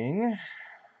interesting.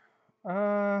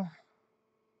 Huh.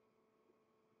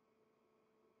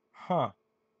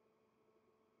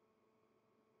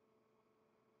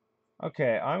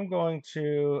 Okay, I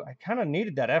kind of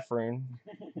needed that F rune,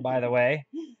 by the way.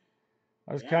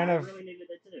 I was kind I of, really needed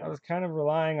it too. I was kind of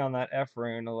relying on that F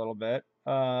rune a little bit.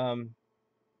 If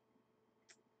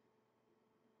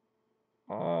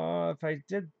I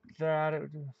did that, it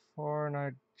would be 4, and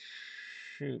I'd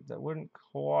shoot. That wouldn't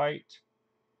quite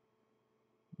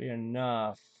be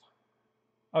enough.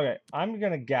 Okay, I'm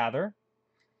gonna gather.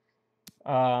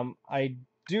 I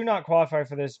do not qualify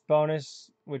for this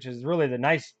bonus, which is really the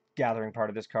nice gathering part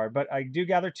of this card, but I do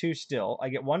gather 2 still. I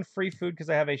get 1 free food because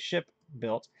I have a ship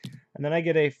built, and then I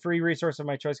get a free resource of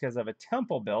my choice because I have a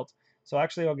temple built. So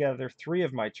actually, I'll gather 3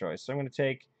 of my choice. So I'm going to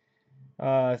take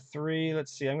 3.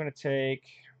 Let's see. I'm going to take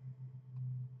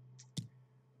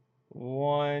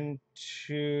 1,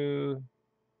 2,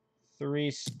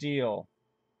 3 steel.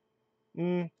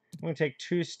 I'm going to take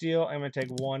 2 steel. I'm going to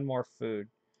take 1 more food.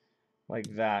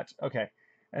 Like that. Okay.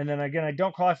 And then again, I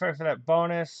don't qualify for that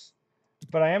bonus,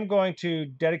 but I am going to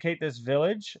dedicate this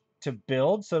village to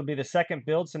build. So it'll be the second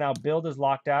build. So now build is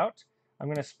locked out. I'm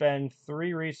going to spend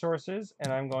 3 resources,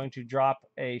 and I'm going to drop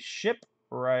a ship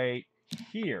right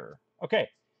here. Okay.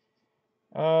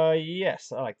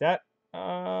 Yes, I like that.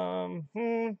 No,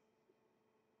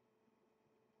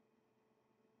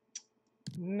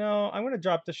 I'm going to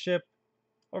drop the ship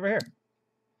over here.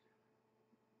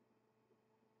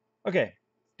 Okay,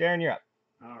 Darren, you're up.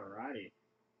 Alrighty.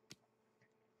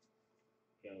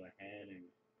 Go ahead and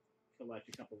collect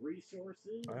a couple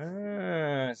resources.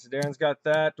 So Darren's got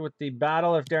that with the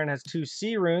battle. If Darren has 2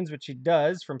 sea runes, which he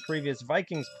does from previous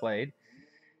Vikings played.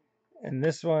 And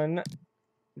this one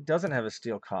doesn't have a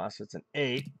steel cost, so it's an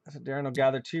 8. So Darren will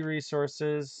gather 2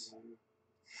 resources.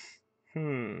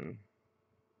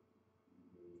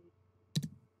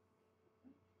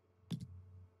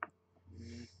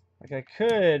 Like I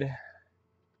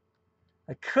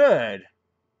could,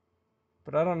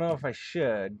 but I don't know if I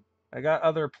should. I got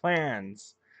other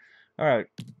plans. All right.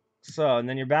 So, and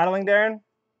then you're battling, Darren?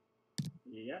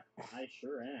 Yep, I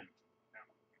sure am.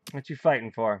 What you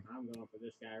fighting for? I'm going for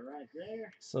this guy right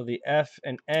there. So the F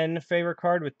and N favor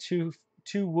card with 2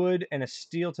 wood and a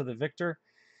steel to the victor.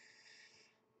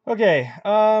 Okay.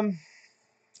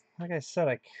 Like I said,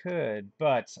 I could,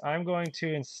 but I'm going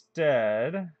to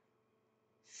instead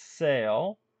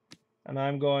sail, and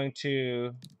I'm going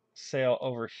to sail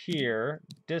over here.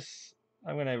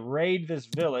 I'm going to raid this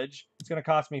village. It's going to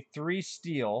cost me 3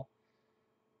 steel.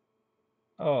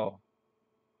 Oh.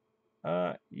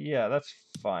 Yeah, that's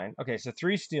fine. Okay, so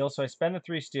 3 steel. So I spend the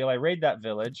 3 steel. I raid that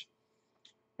village.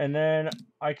 And then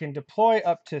I can deploy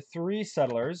up to 3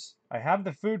 settlers. I have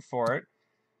the food for it.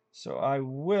 So I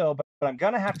will, but I'm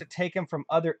going to have to take them from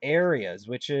other areas,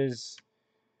 which is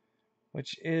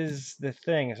the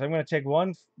thing. So I'm going to take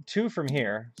 2 from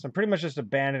here. So I'm pretty much just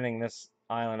abandoning this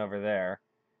island over there.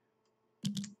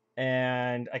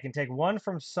 And I can take 1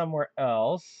 from somewhere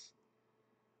else.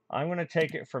 I'm going to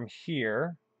take it from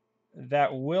here.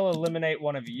 That will eliminate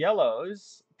one of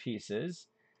yellow's pieces.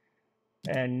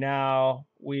 And now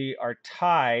we are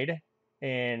tied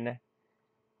in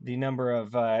the number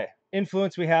of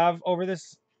influence we have over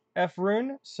this F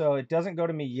rune. So it doesn't go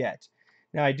to me yet.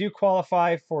 Now I do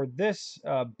qualify for this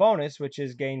bonus, which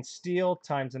is gain steel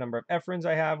times the number of F runes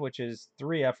I have, which is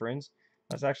 3 F runes.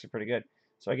 That's actually pretty good.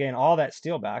 So I gain all that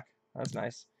steel back. That's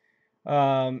nice.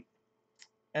 And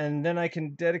then I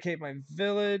can dedicate my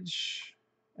village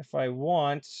if I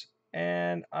want,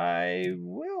 and I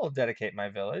will dedicate my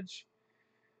village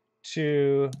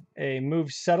to a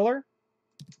move settler.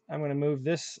 I'm going to move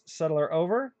this settler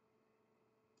over,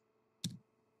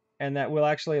 and that will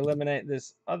actually eliminate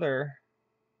this other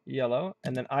yellow.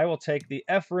 And then I will take the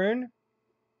F rune.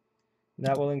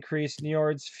 That will increase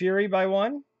Njord's Fury by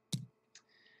 1.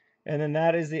 And then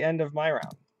that is the end of my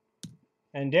round.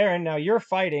 And Darren, now you're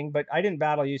fighting, but I didn't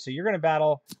battle you, so you're going to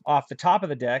battle off the top of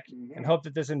the deck and hope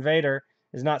that this invader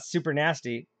is not super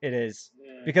nasty. It is,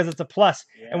 because it's a plus.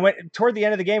 Yeah. And toward the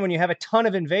end of the game, when you have a ton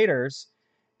of invaders,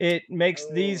 it makes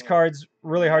these cards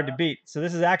really hard to beat. So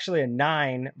this is actually a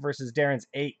 9 versus Darren's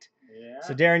 8. Yeah.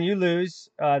 So Darren, you lose.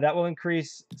 That will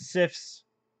increase Sif's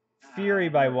Fury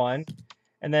by 1.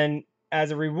 And then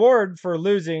As a reward for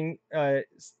losing,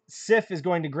 Sif is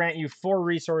going to grant you 4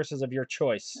 resources of your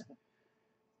choice.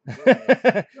 Go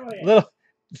ahead. Go ahead. Little,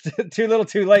 too little,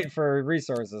 too late for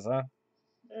resources, huh?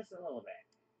 Just a little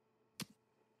bit.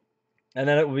 And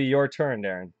then it will be your turn,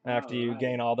 Darren, after you Alright.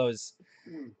 gain all those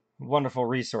wonderful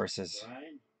resources.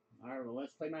 Right. All right. Well,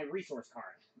 let's play my resource card.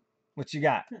 What you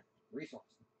got? Resource.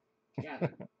 Got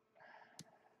it.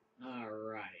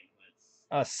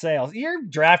 Alrighty. Sales. Your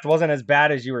draft wasn't as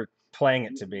bad as you were playing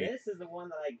it to be. This is the one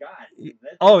that I got.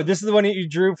 Oh, this is the one that you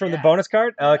drew from the bonus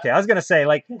card? Yeah. Okay, I was going to say,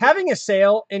 like, having a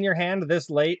sale in your hand this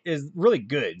late is really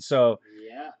good. So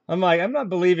Yeah. I'm like, I'm not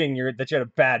believing that you had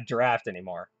a bad draft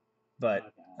anymore.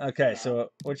 But, okay,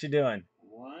 so what you doing?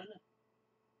 One.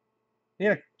 You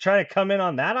gonna try to come in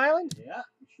on that island? Yeah,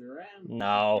 sure am.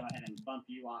 No. Go ahead and bump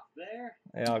you off there.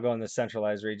 Yeah, I'll go in the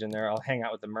centralized region there. I'll hang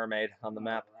out with the mermaid on the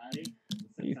map. Alrighty.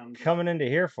 What are you coming into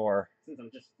here for? Since I'm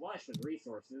just flush with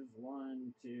resources,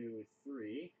 1, 2,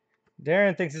 3.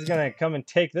 Darren thinks he's gonna come and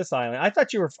take this island. I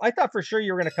thought for sure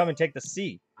you were gonna come and take the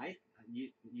sea.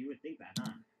 You would think that,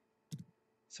 huh?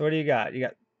 So what do you got?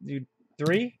 You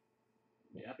 3?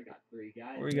 Yep, I got 3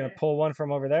 guys. Are you gonna pull one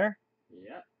from over there?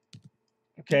 Yep.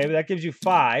 Okay, but that gives you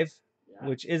 5, Yep.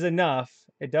 which is enough.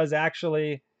 It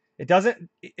doesn't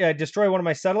destroy one of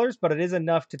my settlers, but it is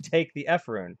enough to take the F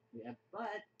rune. Yeah,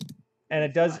 and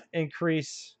it does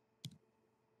increase.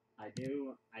 I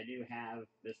do have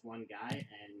this one guy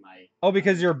and my. Oh,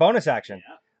 because your bonus action.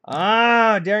 Yep.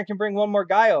 Ah, Darren can bring one more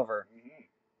guy over.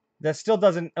 That still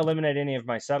doesn't eliminate any of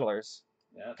my settlers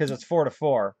because it's 4 to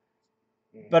 4,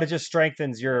 but it just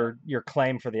strengthens your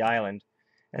claim for the island.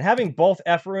 And having both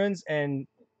F runes and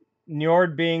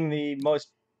Njord being the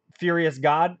most furious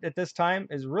god at this time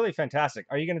is really fantastic.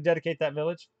 Are you going to dedicate that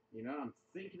village? You know, I'm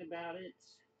thinking about it.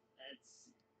 Let's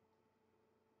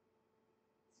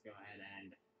go ahead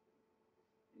and.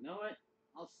 You know what?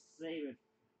 I'll save it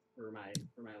for my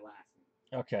last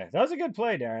one. Okay, that was a good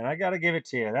play, Darren. I got to give it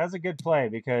to you. That was a good play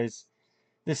because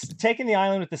taking the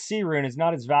island with the C rune is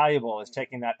not as valuable as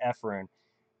taking that F rune.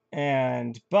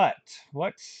 But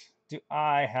what do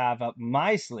I have up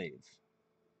my sleeve?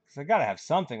 Because I got to have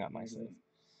something up my sleeve.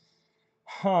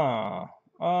 Huh.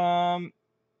 The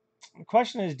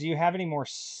question is, do you have any more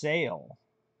sail?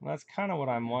 Well, that's kind of what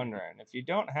I'm wondering. If you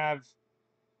don't have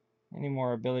any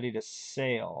more ability to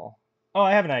sail. Oh,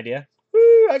 I have an idea.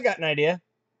 Woo, I got an idea.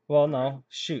 Well, no.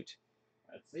 Shoot.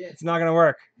 That's it. It's not going to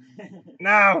work. No.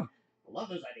 I love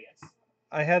those ideas.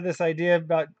 I had this idea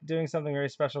about doing something very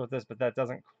special with this, but that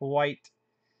doesn't quite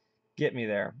get me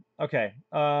there. Okay.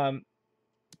 So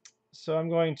I'm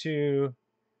going to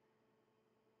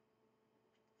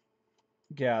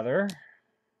gather.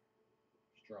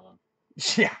 Strong.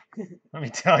 Yeah. Let me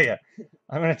tell you.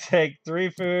 I'm going to take 3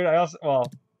 food.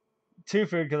 2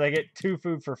 food because I get 2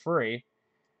 food for free.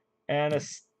 And a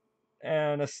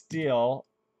steel.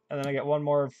 And then I get 1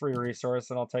 more free resource,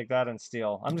 and I'll take that and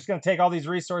steal. I'm just going to take all these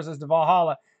resources to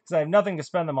Valhalla because I have nothing to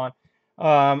spend them on.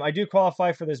 I do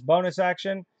qualify for this bonus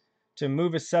action to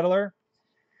move a settler.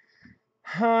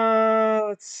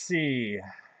 Let's see.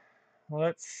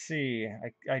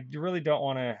 I really don't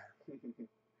want to.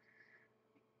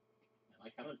 I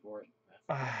like coming for it.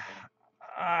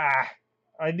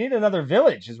 I need another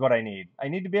village is what I need. I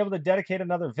need to be able to dedicate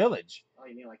another village. Oh,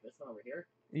 you mean like this one over here?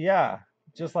 Yeah,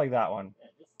 just like that one. Yeah,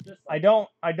 just like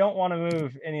I don't want to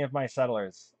move any of my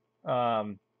settlers.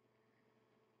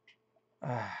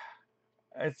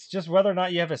 It's just whether or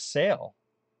not you have a sail.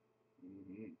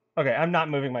 Okay, I'm not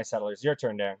moving my settlers. Your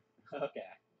turn, Darren. Okay.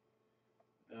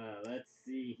 Let's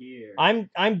see here.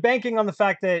 I'm banking on the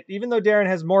fact that even though Darren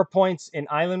has more points in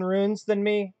island runes than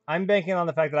me, I'm banking on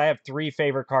the fact that I have 3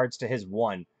 favor cards to his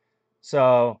 1.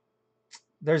 So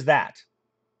there's that.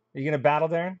 Are you gonna battle,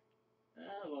 Darren?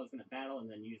 Well, I was gonna battle and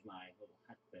then use my little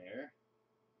hut there.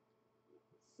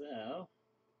 So.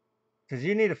 Because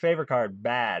you need a favor card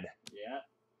bad. Yeah.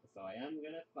 So I am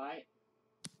gonna fight.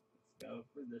 Let's go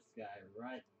for this guy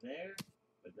right there.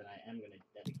 But then I am going to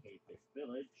dedicate this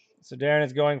village. So Darren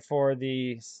is going for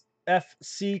the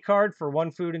FC card for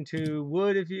 1 food and 2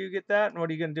 wood if you get that. And what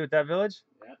are you going to do with that village?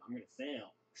 Yep, I'm going to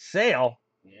sail. Sail?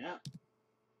 Yeah.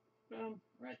 Boom,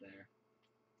 right there.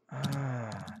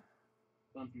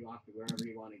 Bump you off to wherever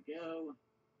you want to go.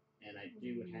 And I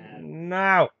do have...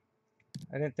 No!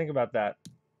 I didn't think about that.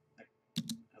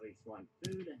 At least 1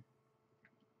 food.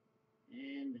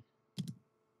 And...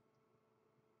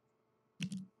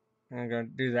 I'm going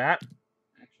to do that.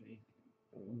 Actually,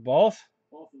 both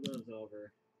of those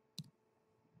over.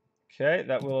 Okay,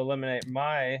 that will eliminate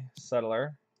my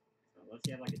settler. So let's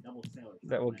have like a double sailor.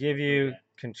 That will give you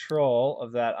control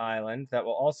of that island. That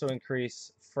will also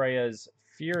increase Freya's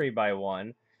fury by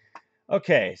 1.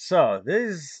 Okay, so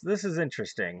this is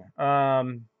interesting.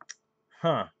 Huh.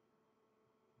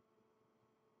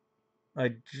 I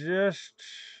just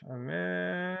All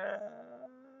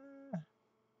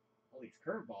these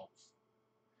curveballs.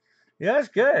 yeah, that's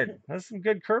good. That's some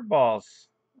good curveballs.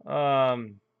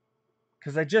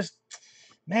 Because I just,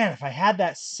 man, if I had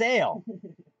that sail,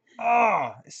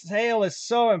 oh, sail is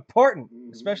so important,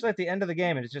 especially at the end of the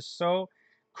game. It is just so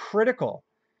critical,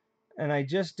 and I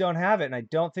just don't have it, and I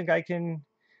don't think I can.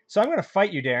 So I'm going to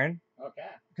fight you, Darren, Okay.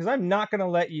 because I'm not going to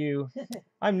let you.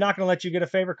 I'm not going to let you get a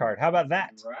favor card. How about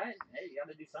that? Right. Hey, you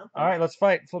got to do something. All right, let's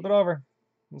fight. Flip it over.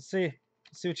 Let's see.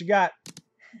 Let's see what you got.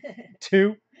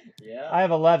 2. Yeah. I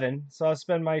have 11, so I'll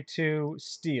spend my 2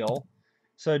 steel.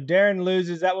 So Darren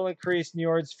loses. That will increase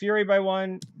Njord's fury by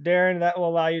 1. Darren, that will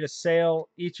allow you to sail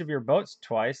each of your boats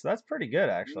twice. That's pretty good,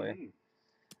 actually.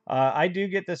 I do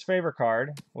get this favor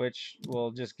card, which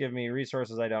will just give me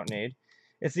resources I don't need.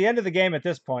 It's the end of the game at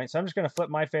this point, so I'm just going to flip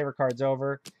my favor cards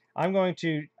over. I'm going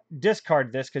to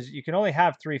discard this because you can only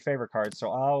have 3 favor cards, so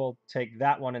I'll take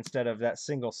that one instead of that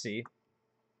single C.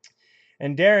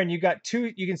 And Darren, you got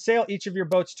 2. You can sail each of your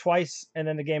boats twice, and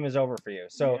then the game is over for you.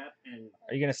 So, Yep, and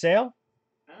are you going to sail?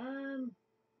 um,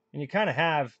 And you kind of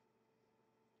have.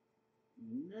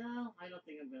 no, I don't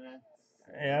think I'm gonna.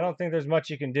 Yeah, I don't think there's much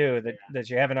you can do that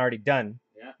you haven't already done.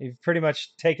 Yeah. You've pretty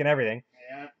much taken everything.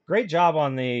 Yeah. Great job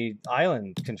on the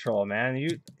island control, man.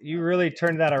 You really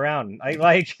turned that around.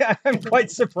 I'm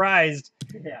quite surprised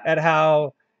at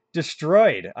how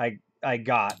destroyed I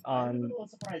got I was a on little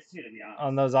surprised too, to be honest.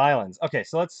 on those islands. Okay,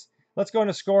 so let's go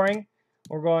into scoring.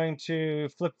 We're going to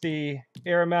flip the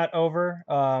Aramat over.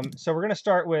 So we're going to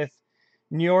start with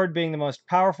Njord being the most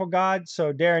powerful god.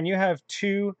 So Darren, you have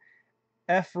 2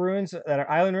 F runes that are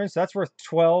island runes. So that's worth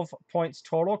 12 points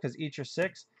total because each are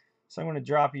 6. So I'm going to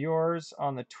drop yours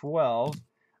on the 12.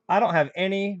 I don't have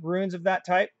any runes of that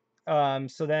type.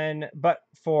 But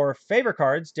for favor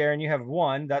cards, Darren, you have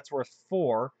 1. That's worth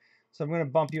 4. So I'm going to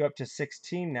bump you up to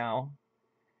 16 now.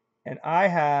 And I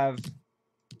have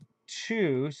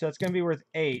 2, so that's going to be worth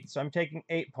 8. So I'm taking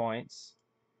 8 points.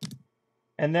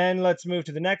 And then let's move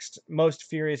to the next most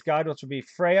furious god, which will be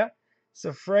Freya.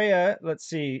 So Freya, let's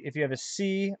see, if you have a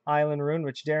C island rune,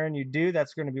 which Darren, you do,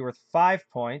 that's going to be worth 5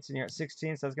 points, and you're at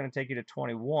 16, so that's going to take you to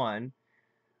 21.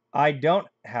 I don't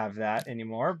have that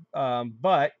anymore,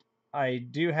 but I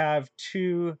do have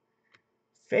 2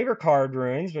 favor card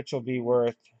runes, which will be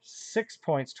worth 6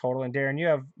 points total, and Darren, you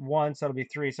have 1, so that'll be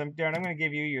 3. So Darren, I'm going to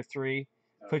give you your 3,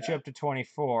 put you up to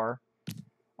 24.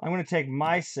 I'm going to take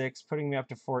my 6, putting me up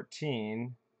to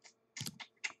 14.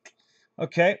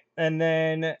 Okay, and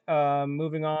then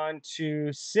moving on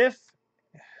to Sif,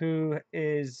 who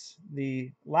is the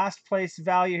last place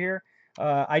value here.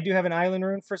 I do have an island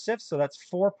rune for Sif, so that's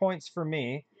 4 points for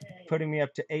me, putting me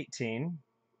up to 18.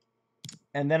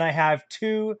 And then I have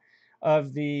 2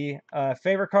 of the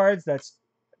favor cards. That's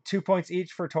 2 points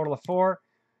each for a total of 4.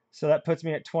 So that puts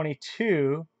me at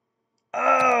 22.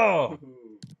 Oh!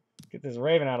 Get this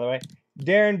Raven out of the way.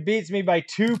 Darren beats me by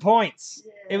 2 points.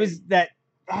 Yay. It was that...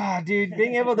 dude,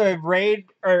 being able to raid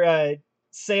or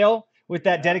sail with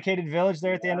that dedicated village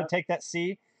there at the end to take that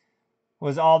sea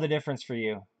was all the difference for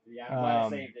you. Yeah, I'm glad I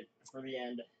saved it for the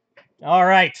end. All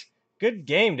right. Good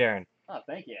game, Darren. Oh,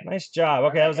 thank you. Nice job.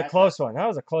 Okay, that was a close one. That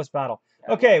was a close battle.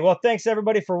 Okay, well, thanks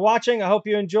everybody for watching. I hope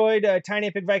you enjoyed Tiny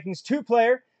Epic Vikings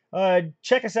 2-player.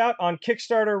 Check us out on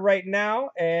Kickstarter right now,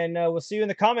 and we'll see you in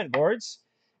the comment boards.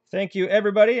 Thank you,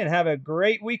 everybody, and have a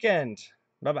great weekend.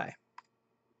 Bye-bye.